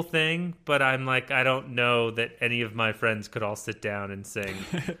cool thing, but I'm like, I don't know that any of my friends could all sit down and sing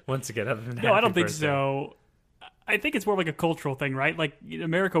once again. Other than No, I don't think Birthday. so. I think it's more like a cultural thing, right? Like in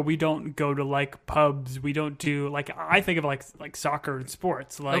America, we don't go to like pubs. We don't do like, I think of like soccer and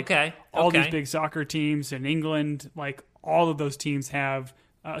sports. Like all these big soccer teams in England, like all of those teams have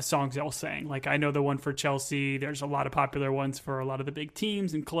songs they'll sing. Like I know the one for Chelsea. There's a lot of popular ones for a lot of the big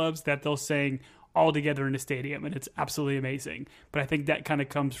teams and clubs that they'll sing all together in a stadium, and it's absolutely amazing. But I think that kind of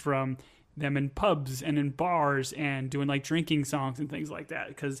comes from them in pubs and in bars and doing like drinking songs and things like that,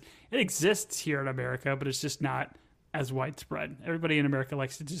 because it exists here in America, but it's just not as widespread. Everybody in America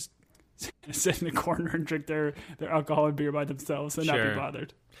likes to just sit in the corner and drink their alcohol and beer by themselves and not be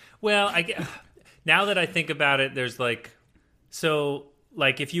bothered. Well, now that I think about it, there's like, so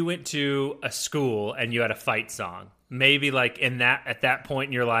like if you went to a school and you had a fight song, maybe like at that point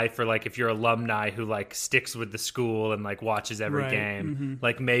in your life, or like if you're alumni who like sticks with the school and like watches every game,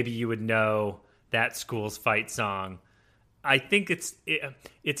 like maybe you would know that school's fight song. I think it's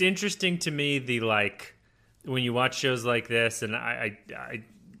interesting to me, the like when you watch shows like this, and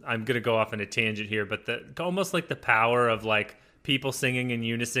I'm gonna go off on a tangent here, but almost like the power of like people singing in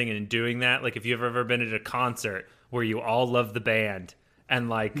unison and doing that. Like if you've ever been at a concert where you all love the band. And,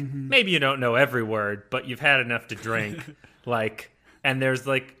 like, maybe you don't know every word, but you've had enough to drink. Like, and there's,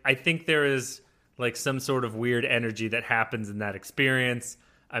 like, I think there is, like, some sort of weird energy that happens in that experience.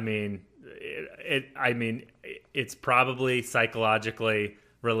 I mean, it's probably psychologically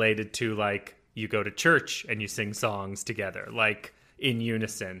related to, like, you go to church and you sing songs together, like, in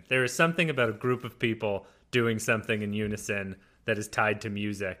unison. There is something about a group of people doing something in unison that is tied to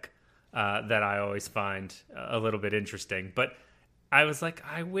music that I always find a little bit interesting. But I was like,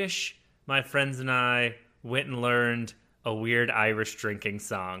 I wish my friends and I went and learned a weird Irish drinking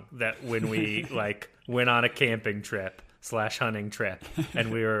song that when we like went on a camping trip / hunting trip and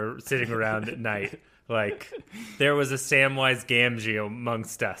we were sitting around at night, like there was a Samwise Gamgee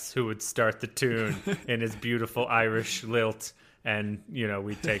amongst us who would start the tune in his beautiful Irish lilt, and you know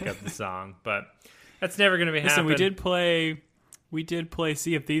we'd take up the song. But that's never going to be happening. We did play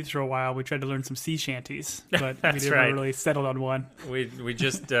Sea of Thieves for a while. We tried to learn some sea shanties, but we never really settled on one. We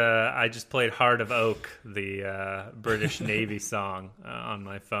just I just played Heart of Oak, the British Navy song, on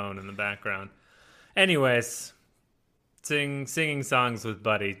my phone in the background. Anyways, singing songs with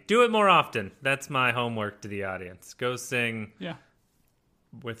Buddy. Do it more often. That's my homework to the audience. Go sing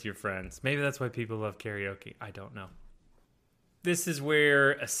with your friends. Maybe that's why people love karaoke. I don't know. This is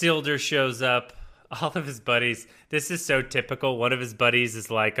where Isildur shows up. All of his buddies, this is so typical. One of his buddies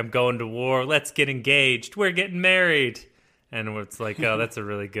is like, I'm going to war. Let's get engaged. We're getting married. And it's like, oh, that's a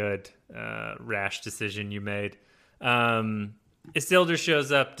really good, rash decision you made. Isildur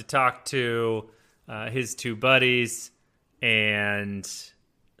shows up to talk to his two buddies, and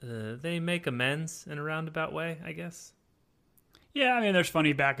they make amends in a roundabout way, I guess. Yeah, I mean, there's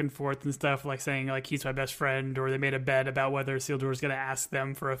funny back and forth and stuff, like saying, like, he's my best friend, or they made a bet about whether Isildur was going to ask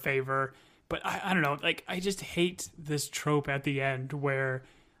them for a favor. But I don't know, like, I just hate this trope at the end where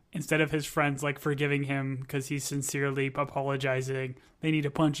instead of his friends, like, forgiving him because he's sincerely apologizing, they need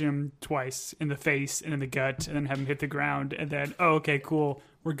to punch him twice in the face and in the gut and then have him hit the ground and then, oh, okay, cool,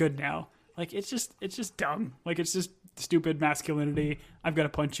 we're good now. Like, it's just dumb. Like, it's just stupid masculinity. I've got to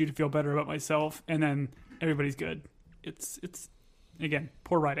punch you to feel better about myself, and then everybody's good. It's again,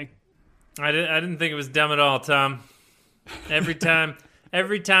 poor writing. I didn't think it was dumb at all, Tom. Every time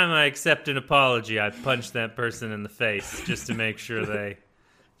I accept an apology, I punch that person in the face just to make sure they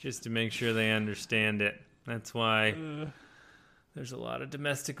understand it. That's why there's a lot of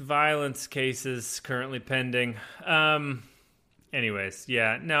domestic violence cases currently pending. Anyways,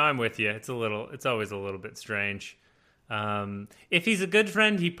 yeah, no, I'm with you. It's always a little bit strange. If he's a good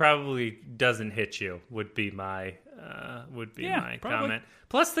friend, he probably doesn't hit you. Would be my comment.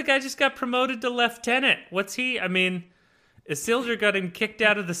 Plus, the guy just got promoted to lieutenant. What's he? I mean, Isildur got him kicked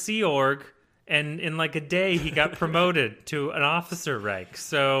out of the Sea Org, and in like a day, he got promoted to an officer rank.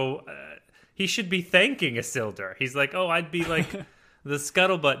 So he should be thanking Isildur. He's like, oh, I'd be like the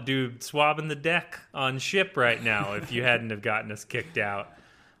scuttlebutt dude swabbing the deck on ship right now if you hadn't have gotten us kicked out.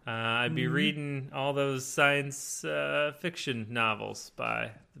 I'd be reading all those science fiction novels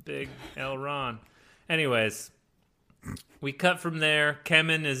by the big L. Ron. Anyways, we cut from there.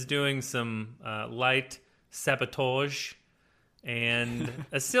 Kemen is doing some light sabotage, and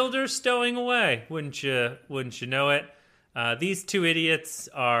Isildur stowing away. Wouldn't you know it? These two idiots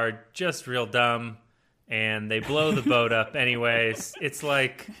are just real dumb, and they blow the boat up anyways. It's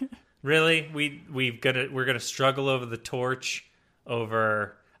like, really? We're gonna struggle over the torch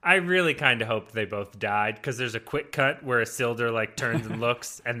over. I really kind of hoped they both died, because there's a quick cut where Isildur like turns and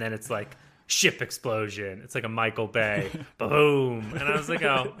looks, and then it's like ship explosion. It's like a Michael Bay boom, and I was like,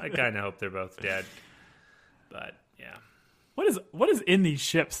 oh, I kind of hope they're both dead. But yeah, what is in these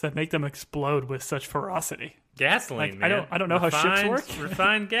ships that make them explode with such ferocity? Gasoline, man. I don't know how ships work.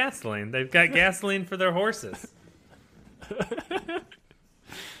 Refined gasoline. They've got gasoline for their horses.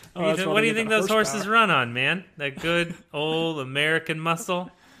 What do you think those horses run on, man? That good old American muscle.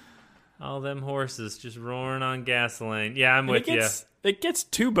 All them horses just roaring on gasoline. Yeah, I'm with you. It gets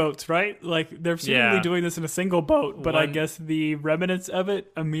two boats, right? Like, they're seemingly doing this in a single boat, but I guess the remnants of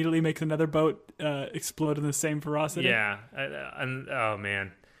it immediately makes another boat explode in the same ferocity. Yeah. Oh,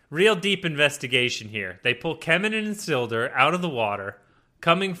 man. Real deep investigation here. They pull Kemen and Isildur out of the water,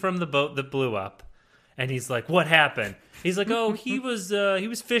 coming from the boat that blew up, and he's like, what happened? He's like, oh, he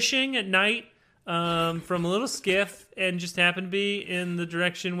was fishing at night from a little skiff and just happened to be in the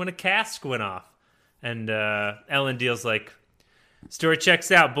direction when a cask went off. And Elendil's like, story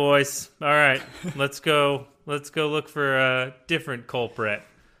checks out, boys. All right, let's go look for a different culprit.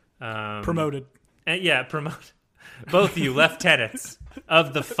 Promoted. Promoted. Both of you, lieutenants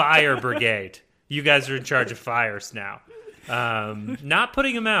of the fire brigade. You guys are in charge of fires now. Not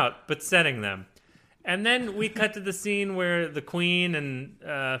putting them out, but setting them. And then we cut to the scene where the queen and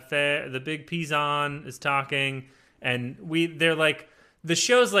the big Pizon is talking, and they're like, the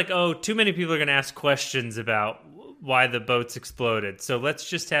show's like, oh, too many people are going to ask questions about why the boats exploded. So let's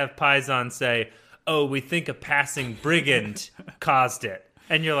just have Pizon say, oh, we think a passing brigand caused it.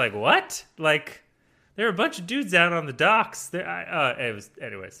 And you're like, what? Like, there are a bunch of dudes out on the docks. Anyways,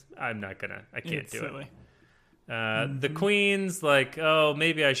 I can't do silly. It. The queen's like, oh,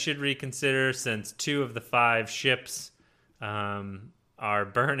 maybe I should reconsider since 2 of the 5 ships are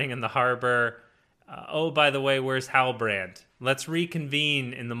burning in the harbor. Oh, by the way, where's Halbrand? Let's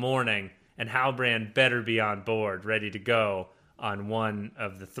reconvene in the morning, and Halbrand better be on board, ready to go on one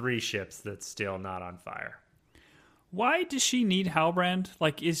of the 3 ships that's still not on fire. Why does she need Halbrand?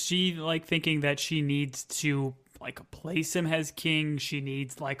 Like, is she like thinking that she needs to like place him as king? She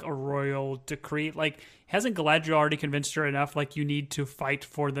needs like a royal decree. Like, hasn't Galadriel already convinced her enough? Like, you need to fight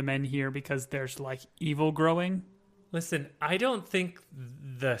for the men here because there's like evil growing. Listen, I don't think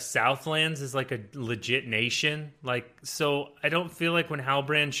the Southlands is like a legit nation. Like, so I don't feel like when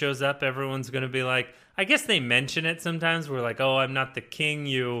Halbrand shows up, everyone's going to be like, I guess they mention it sometimes. We're like, oh, I'm not the king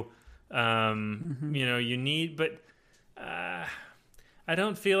you need. But I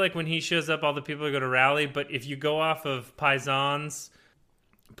don't feel like when he shows up, all the people are going to rally. But if you go off of Pizon's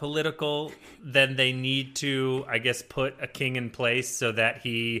political, then they need to, I guess, put a king in place so that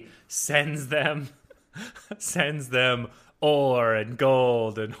he sends them ore and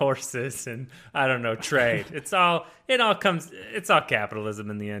gold and horses and I don't know, trade. It's all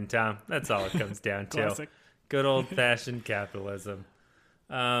capitalism in the end, Tom. That's all it comes down to. Classic. Good old fashioned capitalism.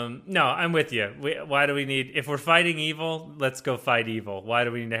 No, I'm with you. Why do we need, if we're fighting evil, let's go fight evil. Why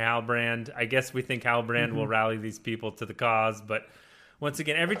do we need a Halbrand? I guess we think Halbrand will rally these people to the cause, but once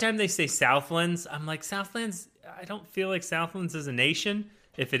again, every time they say Southlands, I'm like, Southlands, I don't feel like Southlands is a nation.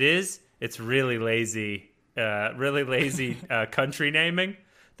 If it is, it's really lazy country naming.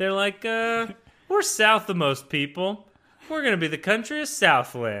 They're like, we're south of most people. We're going to be the country of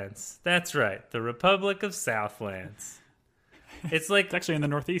Southlands. That's right, the Republic of Southlands. It's like it's actually in the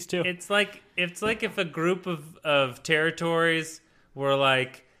Northeast too. It's like if a group of territories were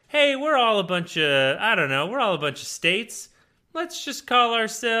like, hey, we're all a bunch of, I don't know, we're all a bunch of states. Let's just call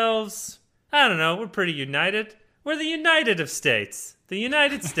ourselves, I don't know, we're pretty united. We're the United of States. The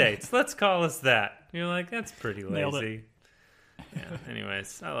United States. Let's call us that. You're like, that's pretty lazy. Yeah,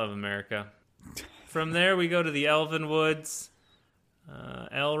 anyways, I love America. From there, we go to the Elven Woods.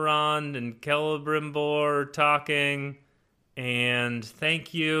 Elrond and Celebrimbor are talking. And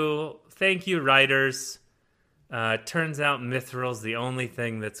thank you, writers. Turns out Mithril's the only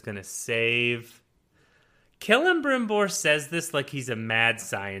thing that's going to save. Celebrimbor says this like he's a mad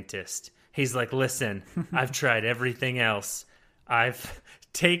scientist. He's like, listen, I've tried everything else. I've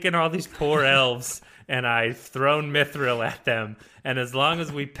taken all these poor elves and I've thrown Mithril at them. And as long as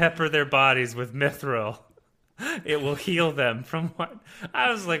we pepper their bodies with Mithril, it will heal them from what?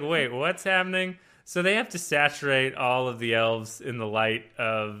 I was like, wait, what's happening? So they have to saturate all of the elves in the light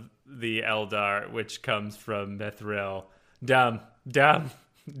of the Eldar, which comes from Mithril. Dumb.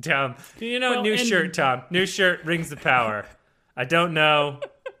 You know what? New shirt, Tom. New shirt brings the power. I don't know.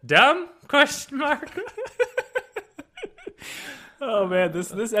 Dumb? Question mark. Oh man,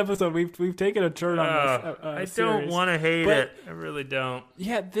 this episode we've taken a turn on this. I don't want to hate it. I really don't.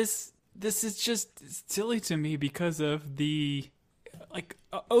 Yeah, this is just silly to me because of the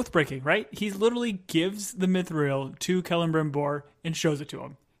oath breaking. Right? He literally gives the Mithril to Celebrimbor and shows it to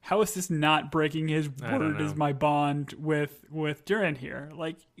him. How is this not breaking his word as my bond with Durin here?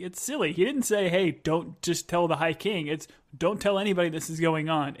 Like, it's silly. He didn't say, hey, don't just tell the High King. It's don't tell anybody this is going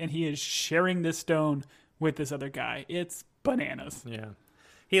on. And he is sharing this stone with this other guy. It's bananas. Yeah.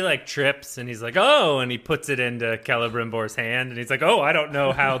 He trips and he's like, oh, and he puts it into Celebrimbor's hand. And he's like, oh, I don't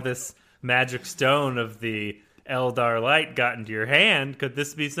know how this magic stone of the Eldar light got into your hand. Could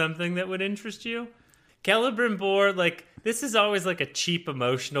this be something that would interest you? Celebrimbor, this is always a cheap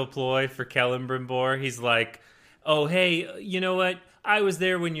emotional ploy for Celebrimbor. He's like, oh, hey, you know what? I was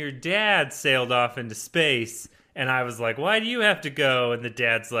there when your dad sailed off into space. And I was like, why do you have to go? And the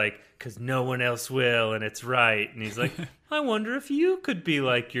dad's like, because no one else will, and it's right. And he's like, I wonder if you could be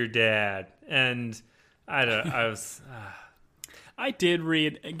like your dad. And I did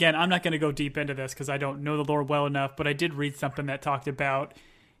read, again, I'm not going to go deep into this because I don't know the lore well enough, but I did read something that talked about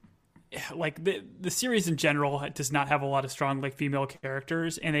the series in general does not have a lot of strong female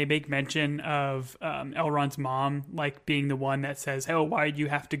characters, and they make mention of Elrond's mom being the one that says, oh, why do you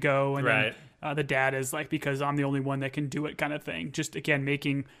have to go? And right. Then the dad is because I'm the only one that can do it kind of thing. Just again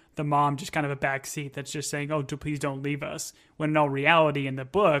making the mom just kind of a backseat that's just saying, oh, please don't leave us. When in all reality in the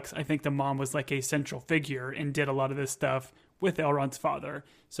books, I think the mom was a central figure and did a lot of this stuff with Elrond's father.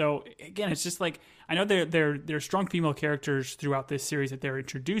 So again, it's just I know they're strong female characters throughout this series that they're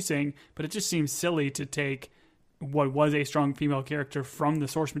introducing, but it just seems silly to take what was a strong female character from the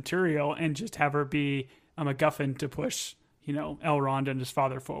source material and just have her be a MacGuffin to push, Elrond and his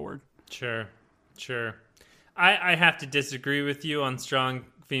father forward. Sure. I have to disagree with you on strong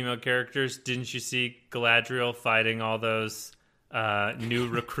female characters. Didn't you see Galadriel fighting all those new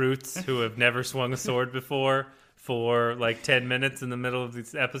recruits who have never swung a sword before for 10 minutes in the middle of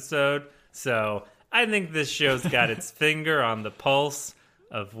this episode? So I think this show's got its finger on the pulse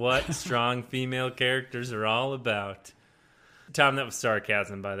of what strong female characters are all about. Tom, that was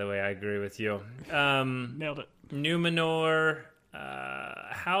sarcasm, by the way. I agree with you. Nailed it. Numenor,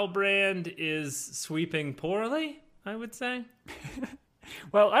 Halbrand is sweeping poorly, I would say.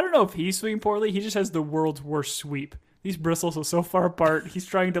 Well, I don't know if he's sweeping poorly. He just has the world's worst sweep. These bristles are so far apart. He's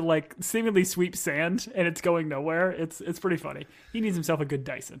trying to seemingly sweep sand, and it's going nowhere. It's pretty funny. He needs himself a good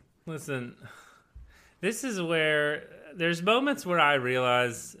Dyson. Listen, this is where there's moments where I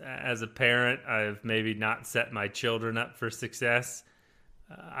realize as a parent I've maybe not set my children up for success.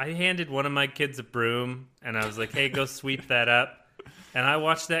 I handed one of my kids a broom, and I was like, hey, go sweep that up. And I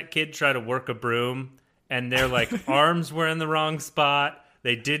watched that kid try to work a broom, and their arms were in the wrong spot.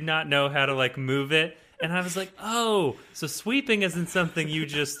 They did not know how to move it. And I was like, oh, so sweeping isn't something you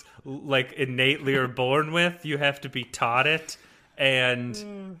just innately are born with. You have to be taught it.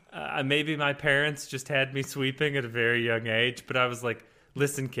 And maybe my parents just had me sweeping at a very young age. But I was like,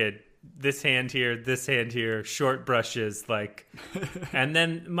 listen, kid, this hand here, short brushes. And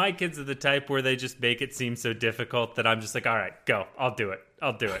then my kids are the type where they just make it seem so difficult that I'm just like, all right, go. I'll do it.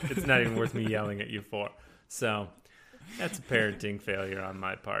 It's not even worth me yelling at you for. So that's a parenting failure on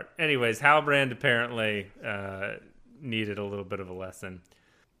my part. Anyways, Halbrand apparently needed a little bit of a lesson.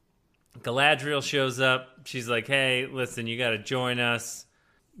 Galadriel shows up. She's like, hey, listen, you got to join us.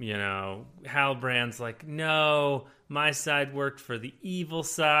 Halbrand's like, no, my side worked for the evil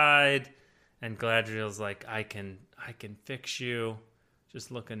side. And Galadriel's like, I can fix you. Just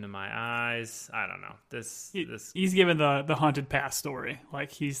look into my eyes. I don't know. This He's given the haunted past story.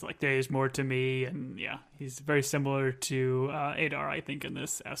 Like, he's like, there's more to me. And yeah, he's very similar to Adar, I think, in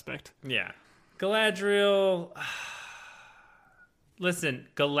this aspect. Yeah. Galadriel. Listen,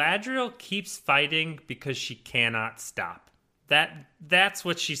 Galadriel keeps fighting because she cannot stop. That's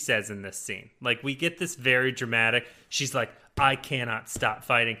what she says in this scene. Like, we get this very dramatic. She's like, I cannot stop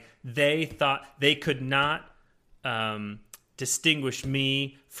fighting. They thought they could not distinguish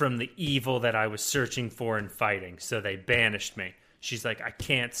me from the evil that I was searching for and fighting, so they banished me. She's like, I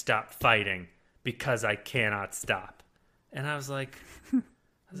can't stop fighting because I cannot stop. And I was like,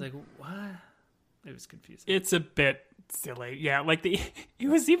 what? It was confusing. It's a bit silly. Yeah, like it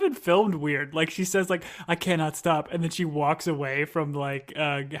was even filmed weird. Like, she says, like, I cannot stop, and then she walks away from like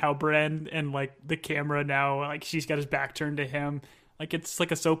Halbrand, and like the camera now, like, she's got his back turned to him. Like, it's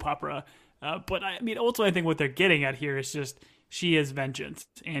like a soap opera. But I mean, ultimately, I think what they're getting at here is just she is vengeance,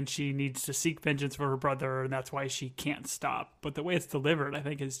 and she needs to seek vengeance for her brother, and that's why she can't stop. But the way it's delivered, I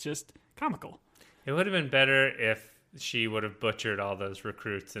think, is just comical. It would have been better if she would have butchered all those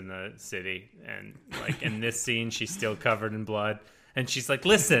recruits in the city. And like in this scene, she's still covered in blood. And she's like,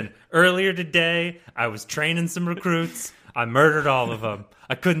 listen, earlier today, I was training some recruits. I murdered all of them.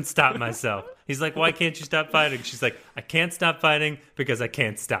 I couldn't stop myself. He's like, why can't you stop fighting? She's like, I can't stop fighting because I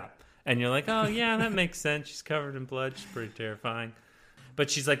can't stop. And you're like, oh, yeah, that makes sense. She's covered in blood. She's pretty terrifying. But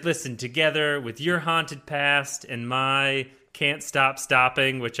she's like, listen, together with your haunted past and my can't stop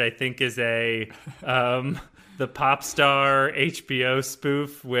stopping, which I think is the pop star HBO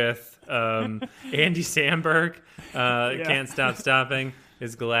spoof with Andy Samberg, Can't Stop Stopping,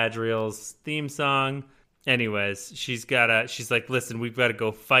 is Galadriel's theme song. Anyways, she's like, listen, we've got to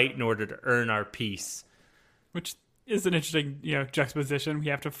go fight in order to earn our peace. Which is an interesting, juxtaposition. We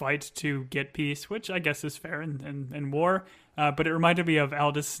have to fight to get peace, which I guess is fair in war. But it reminded me of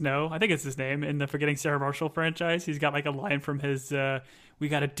Aldous Snow, I think it's his name, in the Forgetting Sarah Marshall franchise. He's got like a line from his We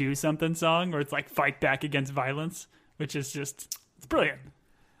Gotta Do Something song, where it's like, fight back against violence, which is just, it's brilliant.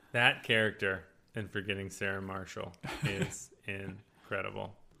 That character in Forgetting Sarah Marshall is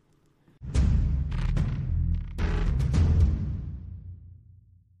incredible.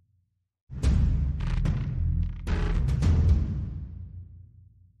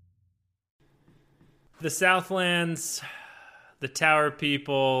 The Southlands, the Tower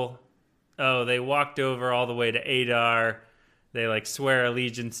people, they walked over all the way to Adar. They like swear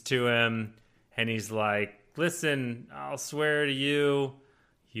allegiance to him, and he's like, listen, I'll swear to you.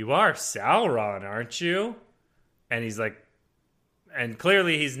 You are Sauron, aren't you? And he's like, and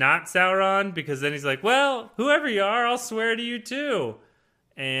clearly he's not Sauron, because then he's like, well, whoever you are, I'll swear to you too.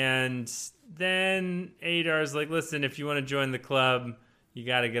 And then Adar's like, listen, if you want to join the club, you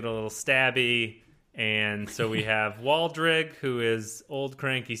got to get a little stabby. And so we have Waldrig, who is old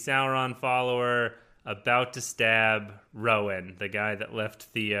cranky Sauron follower, about to stab Rowan, the guy that left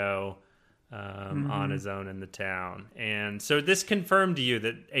Theo on his own in the town. And so this confirmed to you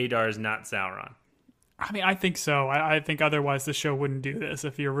that Adar is not Sauron. I mean, I think so. I think otherwise the show wouldn't do this.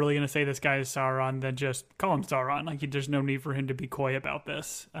 If you're really going to say this guy is Sauron, then just call him Sauron. Like, there's no need for him to be coy about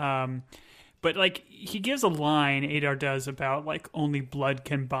this. But, like, he gives a line, Adar does, about, like, only blood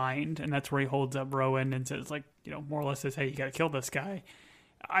can bind. And that's where he holds up Rowan and says, like, more or less says, hey, you got to kill this guy.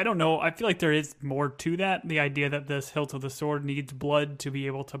 I don't know. I feel like there is more to that. The idea that this hilt of the sword needs blood to be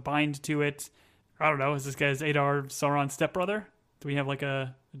able to bind to it. I don't know. Is this guy's Adar Sauron's stepbrother? Do we have, like,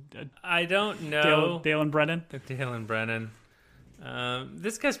 I don't know. Dale and Brennan? Dale and Brennan.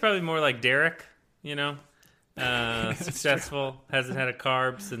 This guy's probably more like Derek, successful, hasn't had a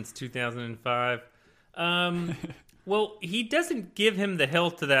carb since 2005. Well, he doesn't give him the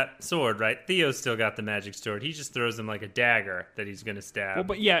hilt to that sword, right? Theo's still got the magic sword. He just throws him like a dagger that he's going to stab. Well,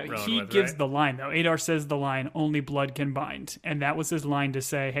 but yeah, Rowan he with, gives right? the line, though. Adar says the line, only blood can bind. And that was his line to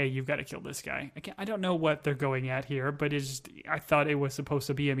say, hey, you've got to kill this guy. I don't know what they're going at here, but I thought it was supposed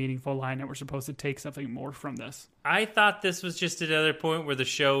to be a meaningful line and we're supposed to take something more from this. I thought this was just another point where the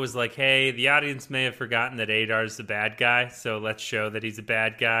show was like, hey, the audience may have forgotten that Adar's the bad guy, so let's show that he's a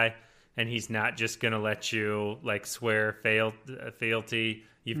bad guy. And he's not just going to let you, like, swear fealty.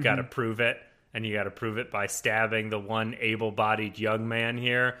 You've got to prove it. And you got to prove it by stabbing the one able-bodied young man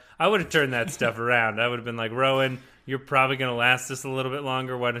here. I would have turned that stuff around. I would have been like, Rowan, you're probably going to last this a little bit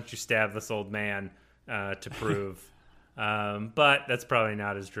longer. Why don't you stab this old man to prove? But that's probably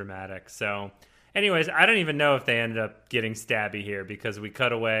not as dramatic. So, anyways, I don't even know if they ended up getting stabby here because we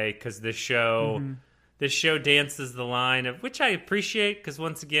cut away because this show... This show dances the line of, which I appreciate, because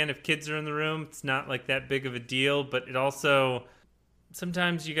once again, if kids are in the room, it's not like that big of a deal, but it also,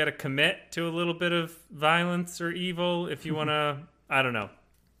 sometimes you got to commit to a little bit of violence or evil if you want to I don't know.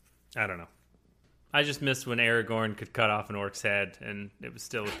 I just missed when Aragorn could cut off an orc's head, and it was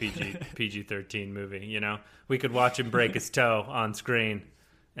still a PG-13 movie. You know, we could watch him break his toe on screen,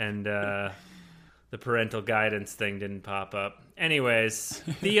 and the parental guidance thing didn't pop up. Anyways,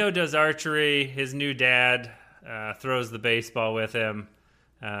 Theo does archery. His new dad throws the baseball with him.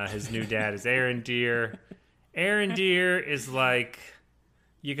 His new dad is Arondir. Arondir is like,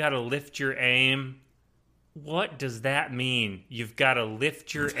 you got to lift your aim. What does that mean? You've got to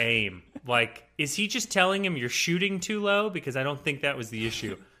lift your aim. Like, is he just telling him you're shooting too low? Because I don't think that was the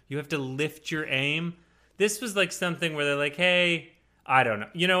issue. You have to lift your aim. This was like something where they're like, hey, I don't know.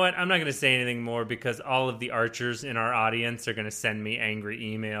 You know what? I'm not going to say anything more because all of the archers in our audience are going to send me angry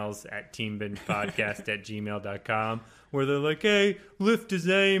emails at teambingepodcast@gmail.com where they're like, hey, lift his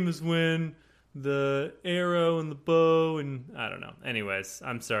aim is when the arrow and the bow and I don't know. Anyways,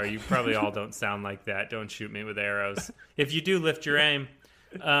 I'm sorry. You probably all don't sound like that. Don't shoot me with arrows. If you do lift your aim.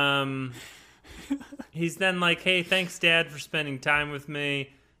 He's then like, hey, thanks, Dad, for spending time with me.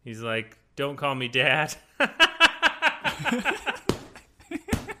 He's like, don't call me Dad.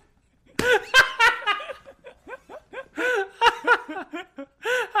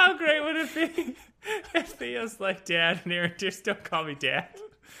 How great would it be if Theo's like, Dad, and Aaron, just don't call me Dad.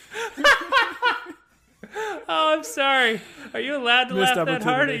 Oh, I'm sorry. Are you allowed to laugh that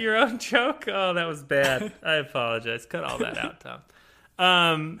hard at your own joke? Oh, that was bad. I apologize. Cut all that out,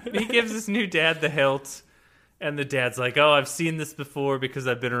 Tom. He gives his new dad the hilt, and the dad's like, oh, I've seen this before because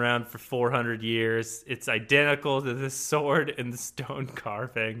I've been around for 400 years. It's identical to this sword and the stone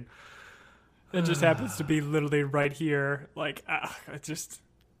carving. It just happens to be literally right here. Like, I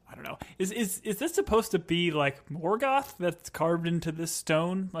don't know. Is this supposed to be like Morgoth that's carved into this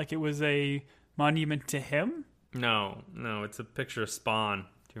stone? Like it was a monument to him? No, it's a picture of Spawn.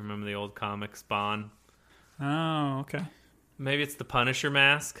 Do you remember the old comic Spawn? Oh, okay. Maybe it's the Punisher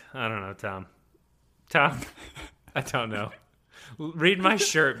mask? I don't know, Tom, I don't know. Read my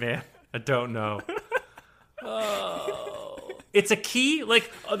shirt, man. I don't know. Oh. It's a key. Like,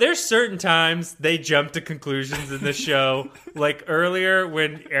 there's certain times they jump to conclusions in the show. Like earlier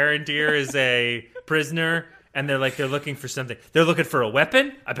when Arondir is a prisoner and they're looking for something. They're looking for a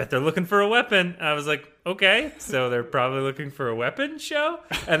weapon? I bet they're looking for a weapon. I was like, okay, so they're probably looking for a weapon show?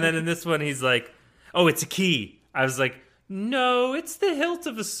 And then in this one, he's like, oh, it's a key. I was like, no, it's the hilt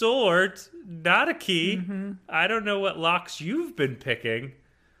of a sword, not a key. Mm-hmm. I don't know what locks you've been picking.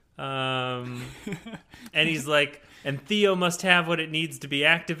 And he's like, and Theo must have what it needs to be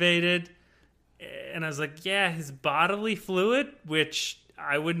activated. And I was like, yeah, his bodily fluid, which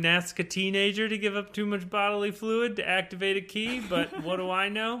I wouldn't ask a teenager to give up too much bodily fluid to activate a key, but what do I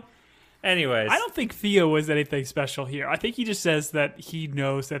know? Anyways. I don't think Theo was anything special here. I think he just says that he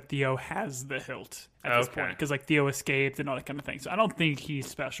knows that Theo has the hilt at this point. Because like Theo escaped and all that kind of thing. So I don't think he's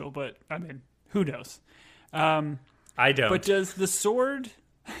special, but I mean, who knows? I don't. But does the sword...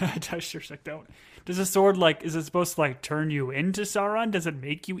 I sure don't. Does the sword, like, is it supposed to, like, turn you into Sauron? Does it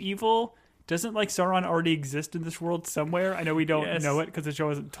make you evil? Doesn't, like, Sauron already exist in this world somewhere? I know we don't know it because the show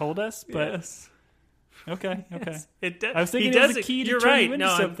hasn't told us, but... Yes. Okay. Yes. It does. I was thinking it was a key to turn you into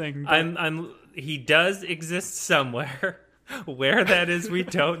something. He does exist somewhere. Where that is, we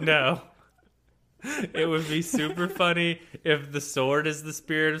don't know. It would be super funny if the sword is the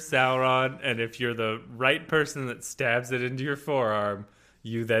spirit of Sauron, and if you're the right person that stabs it into your forearm,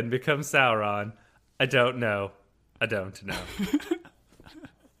 you then become Sauron. I don't know.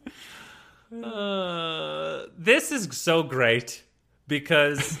 This is so great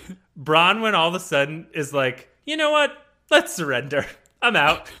because Bronwyn all of a sudden is like, you know what? Let's surrender. I'm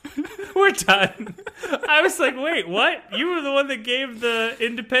out. We're done. I was like, wait, what? You were the one that gave the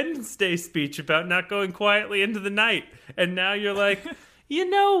Independence Day speech about not going quietly into the night. And now you're like, you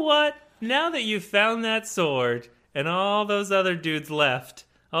know what? Now that you've found that sword and all those other dudes left,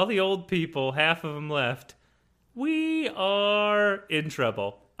 all the old people, half of them left, we are in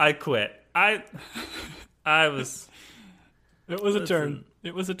trouble. I quit. I was... It was a turn.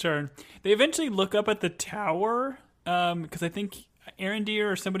 It was a turn. They eventually look up at the tower because I think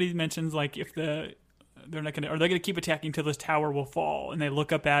Arondir or somebody mentions like if they're gonna keep attacking till this tower will fall, and they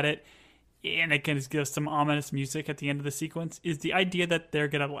look up at it, and it can just give some ominous music at the end of the sequence. Is the idea that they're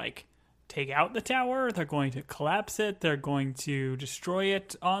gonna like take out the tower? They're going to collapse it. They're going to destroy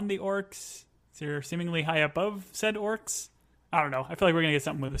it on the orcs. They're seemingly high above said orcs. I don't know. I feel like we're gonna get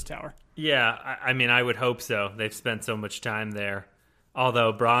something with this tower. Yeah, I mean, I would hope so. They've spent so much time there.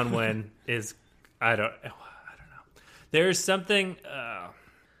 Although Bronwyn is, I don't know. There's something.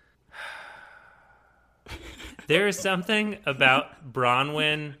 There is something about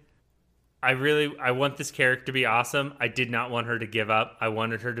Bronwyn I want this character to be awesome. I did not want her to give up. I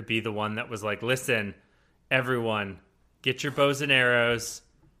wanted her to be the one that was like, listen, everyone, get your bows and arrows,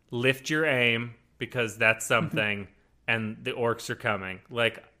 lift your aim, because that's something, and the orcs are coming.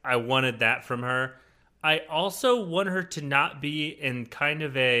 Like, I wanted that from her. I also want her to not be in kind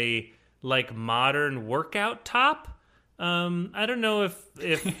of a, like, modern workout top. I don't know if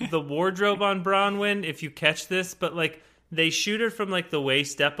the wardrobe on Bronwyn, if you catch this, but, like, they shoot her from, like, the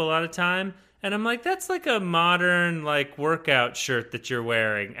waist up a lot of time. And I'm like, that's, like, a modern, like, workout shirt that you're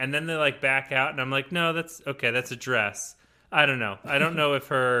wearing. And then they, like, back out, and I'm like, no, that's a dress. I don't know. I don't know if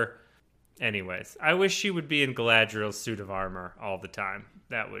her... Anyways, I wish she would be in Galadriel's suit of armor all the time.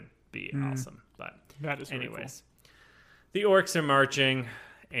 That would be awesome. But that is really anyways, the orcs are marching,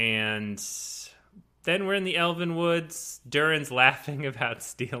 and then we're in the Elven Woods. Durin's laughing about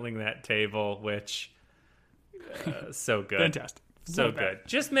stealing that table, which so good. Fantastic. So good.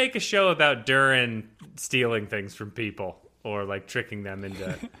 Just make a show about Durin stealing things from people or like tricking them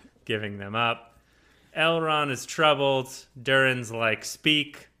into giving them up. Elrond is troubled. Durin's like,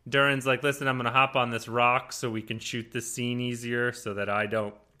 speak. Durin's like, listen, I'm going to hop on this rock so we can shoot this scene easier so that I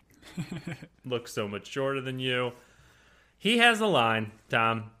don't look so much shorter than you. He has a line,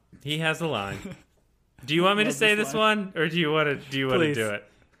 Tom. He has a line. Do you want me to say this one, or do you want to do it?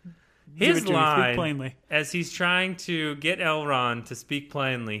 His line, plainly. As he's trying to get Elrond to speak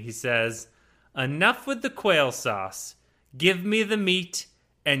plainly, he says, "Enough with the quail sauce. Give me the meat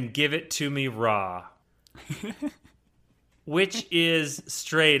and give it to me raw." Which is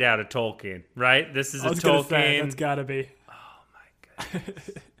straight out of Tolkien, right? This is a Tolkien. That's gotta be. Oh my goodness.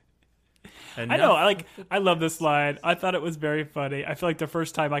 I know. I love this line. I thought it was very funny. I feel like the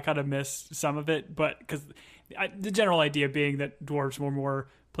first time I kind of missed some of it, but because the general idea being that dwarves were more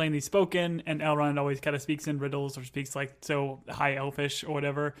plainly spoken, and Elrond always kind of speaks in riddles or speaks like so high elfish or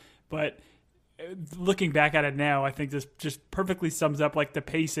whatever. But looking back at it now, I think this just perfectly sums up like the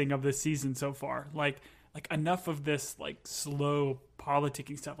pacing of this season so far. Like enough of this like slow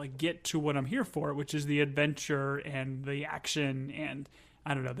politicking stuff. Like, get to what I'm here for, which is the adventure and the action. And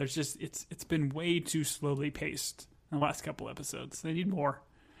I don't know. There's just it's been way too slowly paced in the last couple episodes. They need more.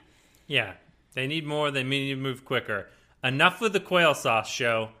 Yeah, they need more. They need to move quicker. Enough with the quail sauce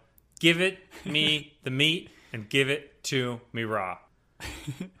show. Give it me the meat and give it to me raw.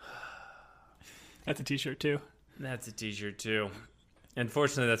 That's a t-shirt too. That's a t-shirt too.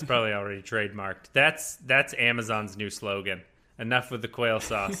 Unfortunately, that's probably already trademarked. That's Amazon's new slogan. Enough with the quail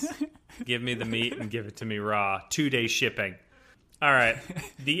sauce. Give me the meat and give it to me raw. 2-day shipping. All right.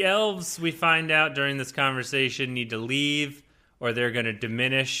 The elves, we find out during this conversation, need to leave or they're going to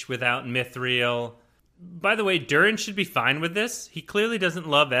diminish without Mithril. By the way, Durin should be fine with this. He clearly doesn't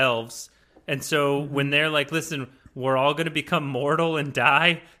love elves. And so when they're like, listen, we're all going to become mortal and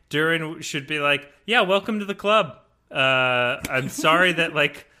die, Durin should be like, yeah, welcome to the club. I'm sorry that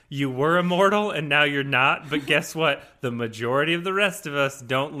like you were immortal and now you're not, but guess what? The majority of the rest of us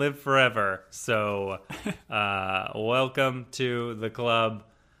don't live forever. So welcome to the club.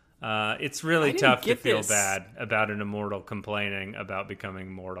 It's really tough to feel bad about an immortal complaining about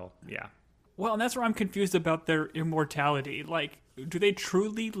becoming mortal. Yeah. Well, and that's where I'm confused about their immortality. Like, do they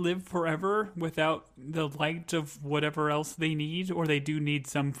truly live forever without the light of whatever else they need? Or they do need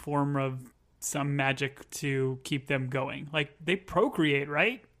some form of some magic to keep them going? Like, they procreate,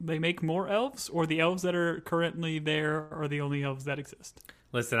 right? They make more elves? Or the elves that are currently there are the only elves that exist?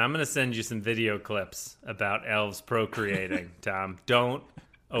 Listen, I'm going to send you some video clips about elves procreating, Tom. Don't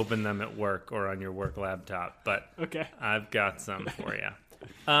open them at work or on your work laptop. But okay, I've got some for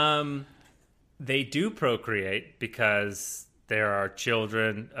you. They do procreate because there are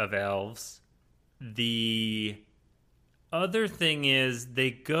children of elves. The other thing is they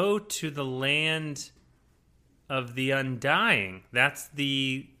go to the land of the Undying. That's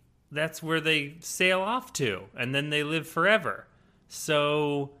where they sail off to, and then they live forever.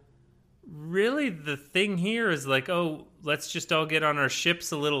 So really the thing here is like, oh, let's just all get on our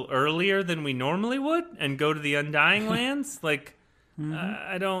ships a little earlier than we normally would and go to the Undying lands. Like,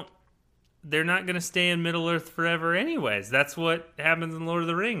 they're not going to stay in Middle-earth forever anyways. That's what happens in Lord of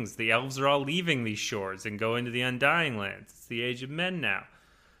the Rings. The elves are all leaving these shores and going to the Undying Lands. It's the Age of Men now.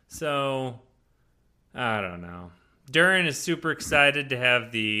 So, I don't know. Durin is super excited to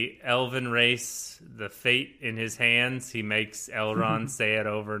have the elven race, the fate in his hands. He makes Elrond say it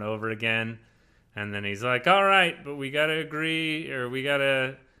over and over again. And then he's like, all right, but we got to agree, or we got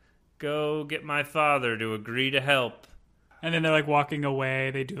to go get my father to agree to help. And then they're like walking away.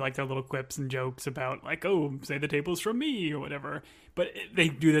 They do like their little quips and jokes about like, oh, say the table's from me or whatever. But they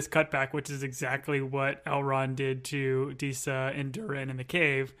do this cutback, which is exactly what Elrond did to Disa and Durin in the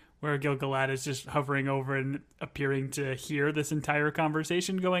cave, where Gil-galad is just hovering over and appearing to hear this entire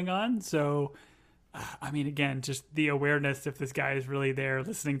conversation going on. So, I mean, again, just the awareness if this guy is really there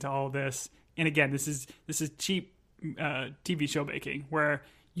listening to all this. And again, this is cheap TV show making where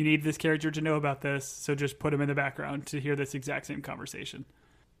you need this character to know about this, so just put him in the background to hear this exact same conversation.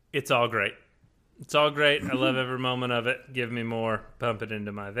 It's all great. It's all great. I love every moment of it. Give me more. Pump it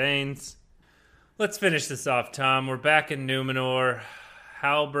into my veins. Let's finish this off, Tom. We're back in Numenor.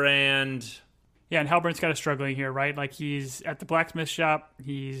 Halbrand. Yeah, and Halbrand's kind of struggling here, right? Like, he's at the blacksmith shop.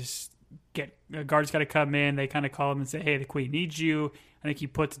 A guard's got to come in. They kind of call him and say, hey, the queen needs you. I think he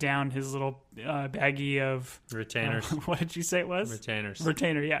puts down his little baggie of... Retainers. What did you say it was?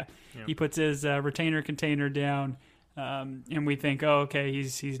 Retainer, yeah. He puts his retainer container down, and we think, oh, okay,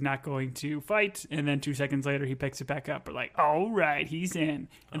 he's not going to fight. And then 2 seconds later, he picks it back up. We're like, all right, he's in.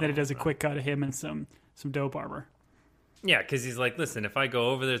 And then it does a quick cut of him in some dope armor. Yeah, because he's like, listen, if I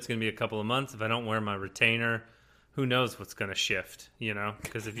go over there, it's going to be a couple of months. If I don't wear my retainer, who knows what's going to shift, you know?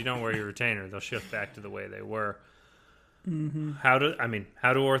 Because if you don't wear your retainer, they'll shift back to the way they were. Mm-hmm. How do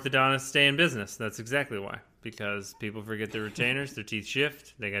orthodontists stay in business? That's exactly why. Because people forget their retainers, their teeth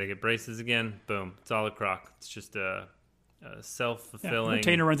shift, they got to get braces again. Boom, it's all a crock. It's just a self-fulfilling.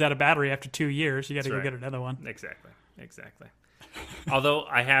 Retainer runs out of battery after 2 years. You got to go get another one. Exactly. Although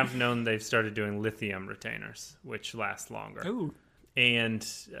I have known they've started doing lithium retainers, which last longer. Ooh. And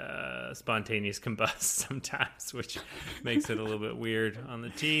spontaneous combust sometimes, which makes it a little bit weird on the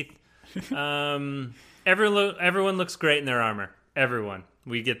teeth. Everyone looks great in their armor. Everyone.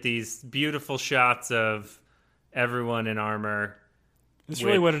 We get these beautiful shots of everyone in armor. It's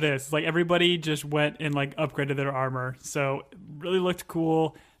really what it is. It's like everybody just went and like upgraded their armor. So it really looked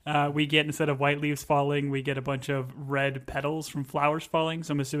cool. We get, instead of white leaves falling, we get a bunch of red petals from flowers falling.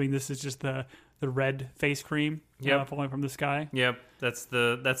 So I'm assuming this is just the red face cream falling from the sky. Yep. That's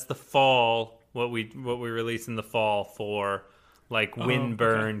the fall. What we release in the fall for like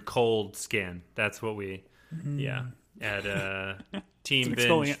windburn, cold skin. That's what we at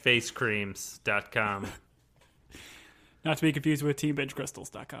teambingefacecreams.com. Not to be confused with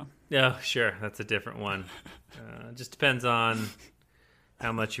teambingecrystals.com. Yeah, sure. That's a different one. Just depends on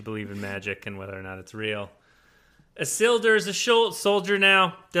how much you believe in magic and whether or not it's real. Isildur is a soldier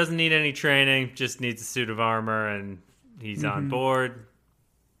now. Doesn't need any training. Just needs a suit of armor, and he's on board.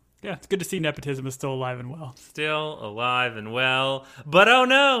 Yeah, it's good to see nepotism is still alive and well. Still alive and well. But oh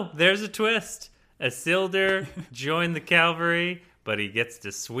no, there's a twist. Isildur joined the cavalry, but he gets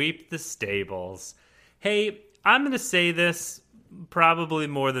to sweep the stables. Hey, I'm going to say this probably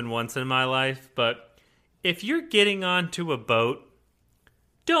more than once in my life, but if you're getting onto a boat,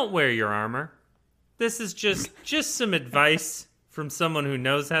 don't wear your armor. This is just some advice from someone who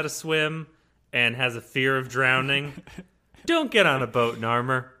knows how to swim and has a fear of drowning. Don't get on a boat in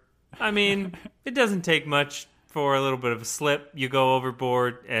armor. I mean, it doesn't take much for a little bit of a slip. You go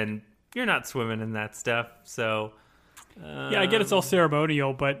overboard and you're not swimming in that stuff. So yeah, I get it's all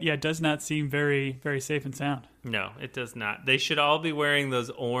ceremonial, but yeah, it does not seem very, very safe and sound. No, it does not. They should all be wearing those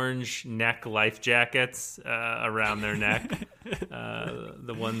orange neck life jackets around their neck.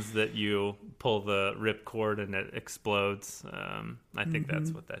 The ones that you pull the ripcord and it explodes. I think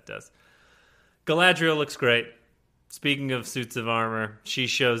that's what that does. Galadriel looks great. Speaking of suits of armor, she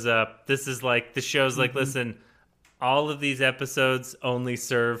shows up. This is like, the show's like, listen, all of these episodes only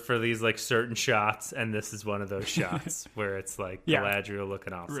serve for these like certain shots, and this is one of those shots where it's like Galadriel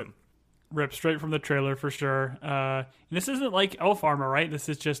looking awesome. Rip straight from the trailer for sure. And this isn't like elf armor, right? This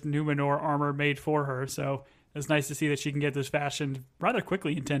is just Numenor armor made for her. So it's nice to see that she can get this fashioned rather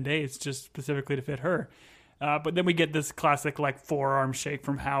quickly in 10 days, just specifically to fit her. But then we get this classic like forearm shake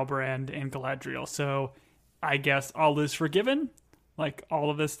from Halbrand and Galadriel. So I guess all is forgiven. Like all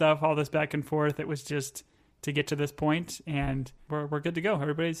of this stuff, all this back and forth. It was just to get to this point, and we're good to go.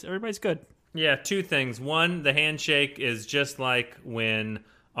 Everybody's good. Yeah, two things. One, the handshake is just like when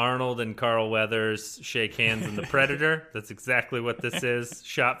Arnold and Carl Weathers shake hands in The Predator. That's exactly what this is,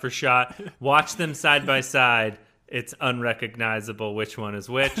 shot for shot. Watch them side by side. It's unrecognizable which one is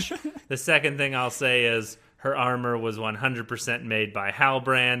which. The second thing I'll say is her armor was 100% made by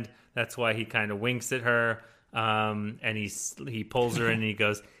Halbrand. That's why he kind of winks at her. And he pulls her in and he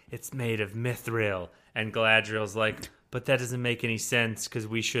goes, "It's made of mithril." And Galadriel's like, "But that doesn't make any sense because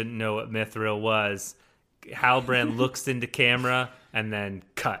we shouldn't know what mithril was." Halbrand looks into camera and then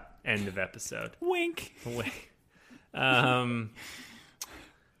cut. End of episode. Wink. And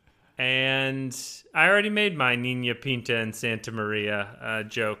And I already made my Nina Pinta and Santa Maria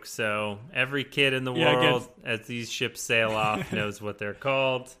joke, so every kid in the world, as these ships sail off, knows what they're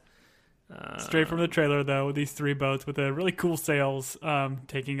called. Straight from the trailer, though, with these 3 boats with the really cool sails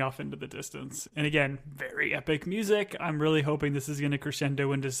taking off into the distance. And again, very epic music. I'm really hoping this is going to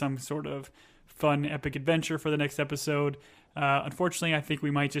crescendo into some sort of fun, epic adventure for the next episode. Unfortunately, I think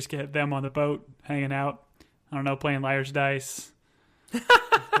we might just get them on the boat, hanging out. I don't know, playing liar's dice.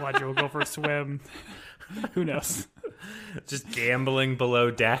 Galadriel will go for a swim. Who knows? Just gambling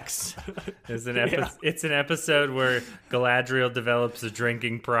below decks. It's an episode where Galadriel develops a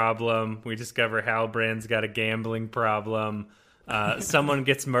drinking problem. We discover Halbrand's got a gambling problem. Someone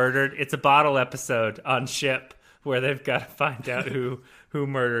gets murdered. It's a bottle episode on ship where they've got to find out who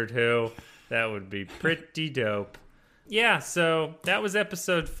murdered who. That would be pretty dope. Yeah, so that was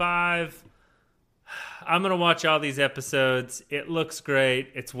episode 5. I'm going to watch all these episodes. It looks great.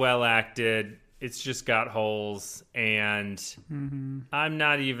 It's well acted. It's just got holes. And I'm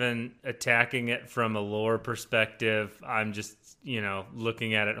not even attacking it from a lore perspective. I'm just,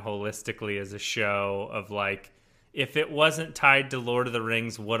 looking at it holistically as a show of like, if it wasn't tied to Lord of the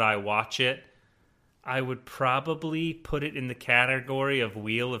Rings, would I watch it? I would probably put it in the category of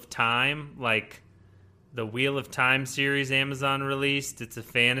Wheel of Time, like the Wheel of Time series Amazon released. It's a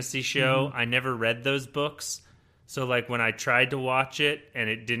fantasy show. I never read those books. So like when I tried to watch it and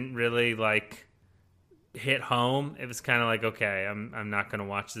it didn't really like hit home, it was kind of like, okay, I'm not going to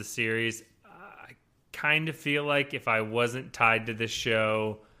watch this series. I kind of feel like if I wasn't tied to this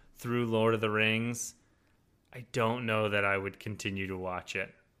show through Lord of the Rings, I don't know that I would continue to watch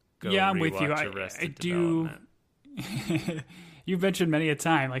it. I'm with you. I do. You've mentioned many a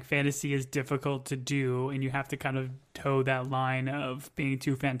time, like fantasy is difficult to do, and you have to kind of toe that line of being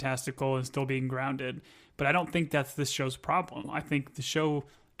too fantastical and still being grounded. But I don't think that's this show's problem. I think the show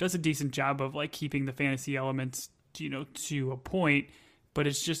does a decent job of like keeping the fantasy elements, to a point. But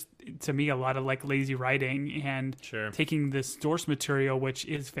it's just, to me, a lot of like lazy writing and taking this source material, which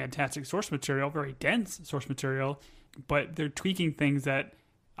is fantastic source material, very dense source material, but they're tweaking things that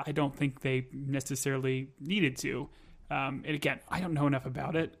I don't think they necessarily needed to. And again, I don't know enough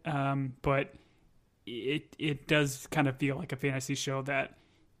about it, but it does kind of feel like a fantasy show that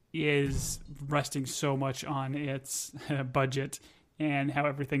is resting so much on its budget and how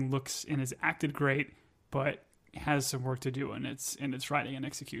everything looks and is acted great, but has some work to do in its writing and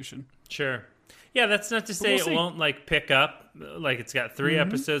execution. Sure. Yeah, that's not to say it won't like pick up. Like it's got 3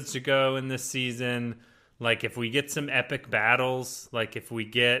 episodes to go in this season. Like if we get some epic battles, like if we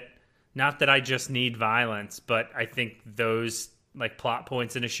get, not that I just need violence, but I think those like plot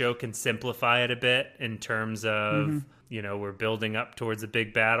points in a show can simplify it a bit in terms of, we're building up towards a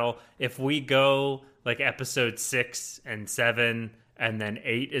big battle. If we go like episode 6 and 7 and then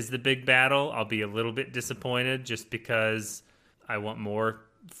 8 is the big battle, I'll be a little bit disappointed just because I want more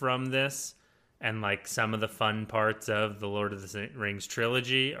from this. And like some of the fun parts of the Lord of the Rings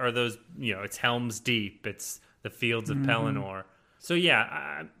trilogy are those, it's Helm's Deep, it's the Fields of Pelennor. So yeah,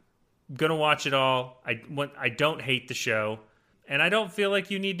 I'm gonna watch it all. I don't hate the show, and I don't feel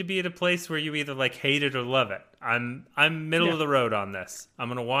like you need to be at a place where you either like hate it or love it. I'm middle of the road on this. I'm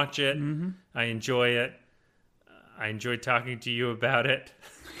gonna watch it. I enjoy it. I enjoyed talking to you about it.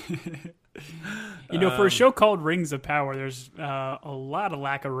 For a show called Rings of Power, there's a lot of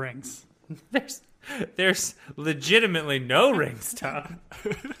lack of rings. There's legitimately no rings, Tom.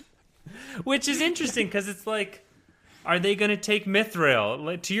 Which is interesting because it's like, are they going to take Mithril?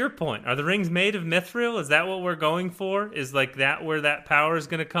 Like, to your point, are the rings made of Mithril? Is that what we're going for? Is like that where that power is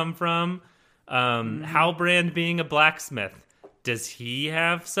going to come from? Halbrand being a blacksmith, does he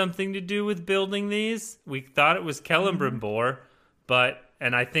have something to do with building these? We thought it was Celebrimbor,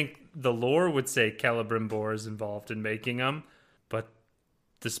 and I think the lore would say Celebrimbor is involved in making them, but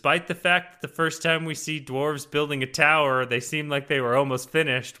despite the fact that the first time we see dwarves building a tower, they seem like they were almost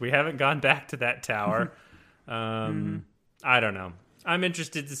finished. We haven't gone back to that tower. I don't know. I'm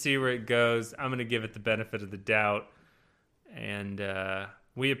interested to see where it goes. I'm going to give it the benefit of the doubt. And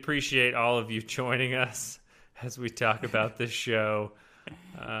we appreciate all of you joining us as we talk about this show.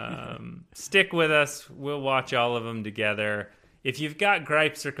 Stick with us. We'll watch all of them together. If you've got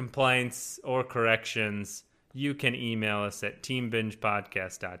gripes or complaints or corrections, you can email us at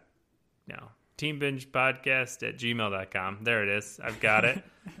teambingepodcast@gmail.com. There it is. I've got it.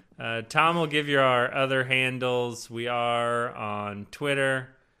 Tom will give you our other handles. We are on Twitter.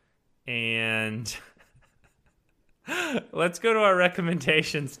 And let's go to our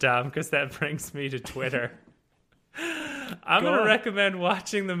recommendations, Tom, because that brings me to Twitter. I'm going to recommend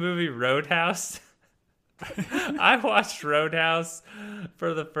watching the movie Roadhouse. I watched Roadhouse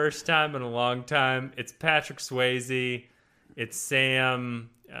for the first time in a long time. It's Patrick Swayze. It's Sam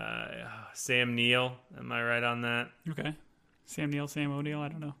Neill. Am I right on that? Okay. Sam O'Neill, I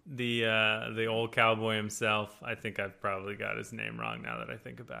don't know. The old cowboy himself. I think I've probably got his name wrong now that I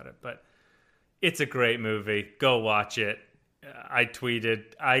think about it. But it's a great movie. Go watch it. I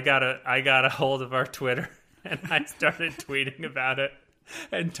tweeted. I got a hold of our Twitter, and I started tweeting about it.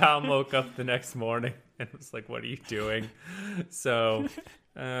 And Tom woke up the next morning and was like, "What are you doing?" So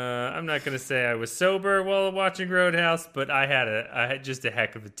I'm not going to say I was sober while watching Roadhouse, but I had just a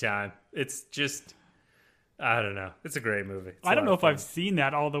heck of a time. It's just, I don't know. It's a great movie. I don't know if I've seen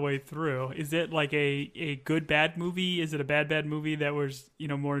that all the way through. Is it like a good bad movie? Is it a bad movie that was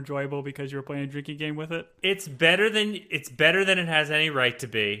more enjoyable because you were playing a drinking game with it? It's better than it has any right to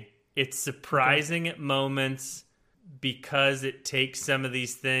be. It's surprising at moments, because it takes some of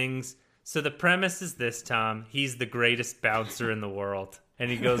these things. So the premise is this, Tom. He's the greatest bouncer in the world.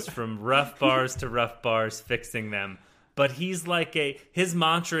 And he goes from rough bars to rough bars, fixing them. But he's like his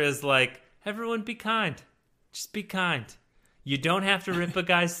mantra is like, everyone be kind. Just be kind. You don't have to rip a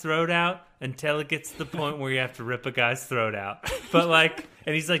guy's throat out until it gets to the point where you have to rip a guy's throat out. But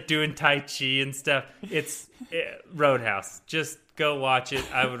and he's like doing Tai Chi and stuff. It's Roadhouse. Just go watch it.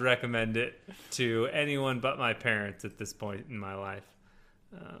 I would recommend it to anyone but my parents at this point in my life.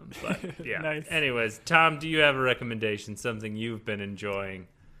 But yeah. Nice. Anyways, Tom, do you have a recommendation? Something you've been enjoying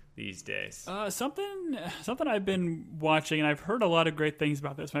these days? Something I've been watching, and I've heard a lot of great things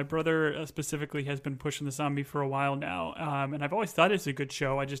about this. My brother specifically has been pushing this on me for a while now, and I've always thought it's a good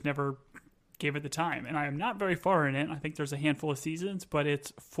show. I just never gave it the time, and I am not very far in it. I think there's a handful of seasons, but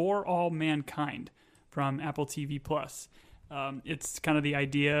it's For All Mankind from Apple TV Plus. It's kind of the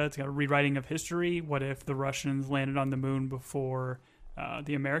idea. It's got a rewriting of history. What if the Russians landed on the moon before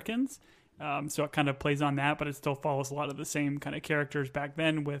the Americans? So it kind of plays on that, but it still follows a lot of the same kind of characters back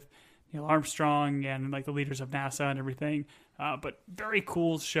then with Neil Armstrong and like the leaders of NASA and everything. But very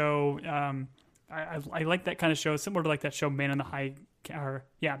cool show. I like that kind of show, similar to like that show Man in the High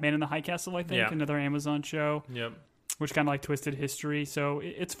Castle, I think, Yeah. another Amazon show. Yep. Which kind of like twisted history. So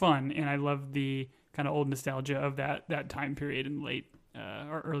it's fun, and I love the kind of old nostalgia of that time period in late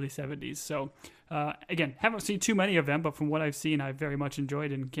or early 70s. So again, haven't seen too many of them, but from what I've seen, I've very much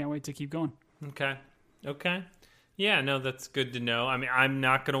enjoyed and can't wait to keep going. Okay. Yeah, no, that's good to know. I mean, I'm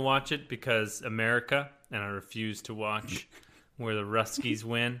not going to watch it because America, and I refuse to watch where the Ruskies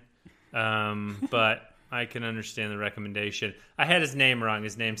win. But I can understand the recommendation. I had his name wrong.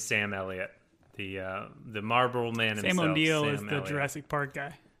 His name's Sam Elliott, the Marlboro Man himself. Sam O'Neill is the Elliott. Jurassic Park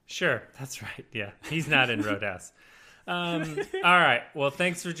guy. Sure, that's right. Yeah, he's not in Roadhouse. All right. Well,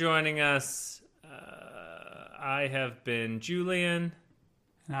 thanks for joining us. I have been Julian.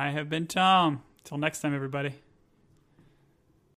 And I have been Tom. Till next time, everybody.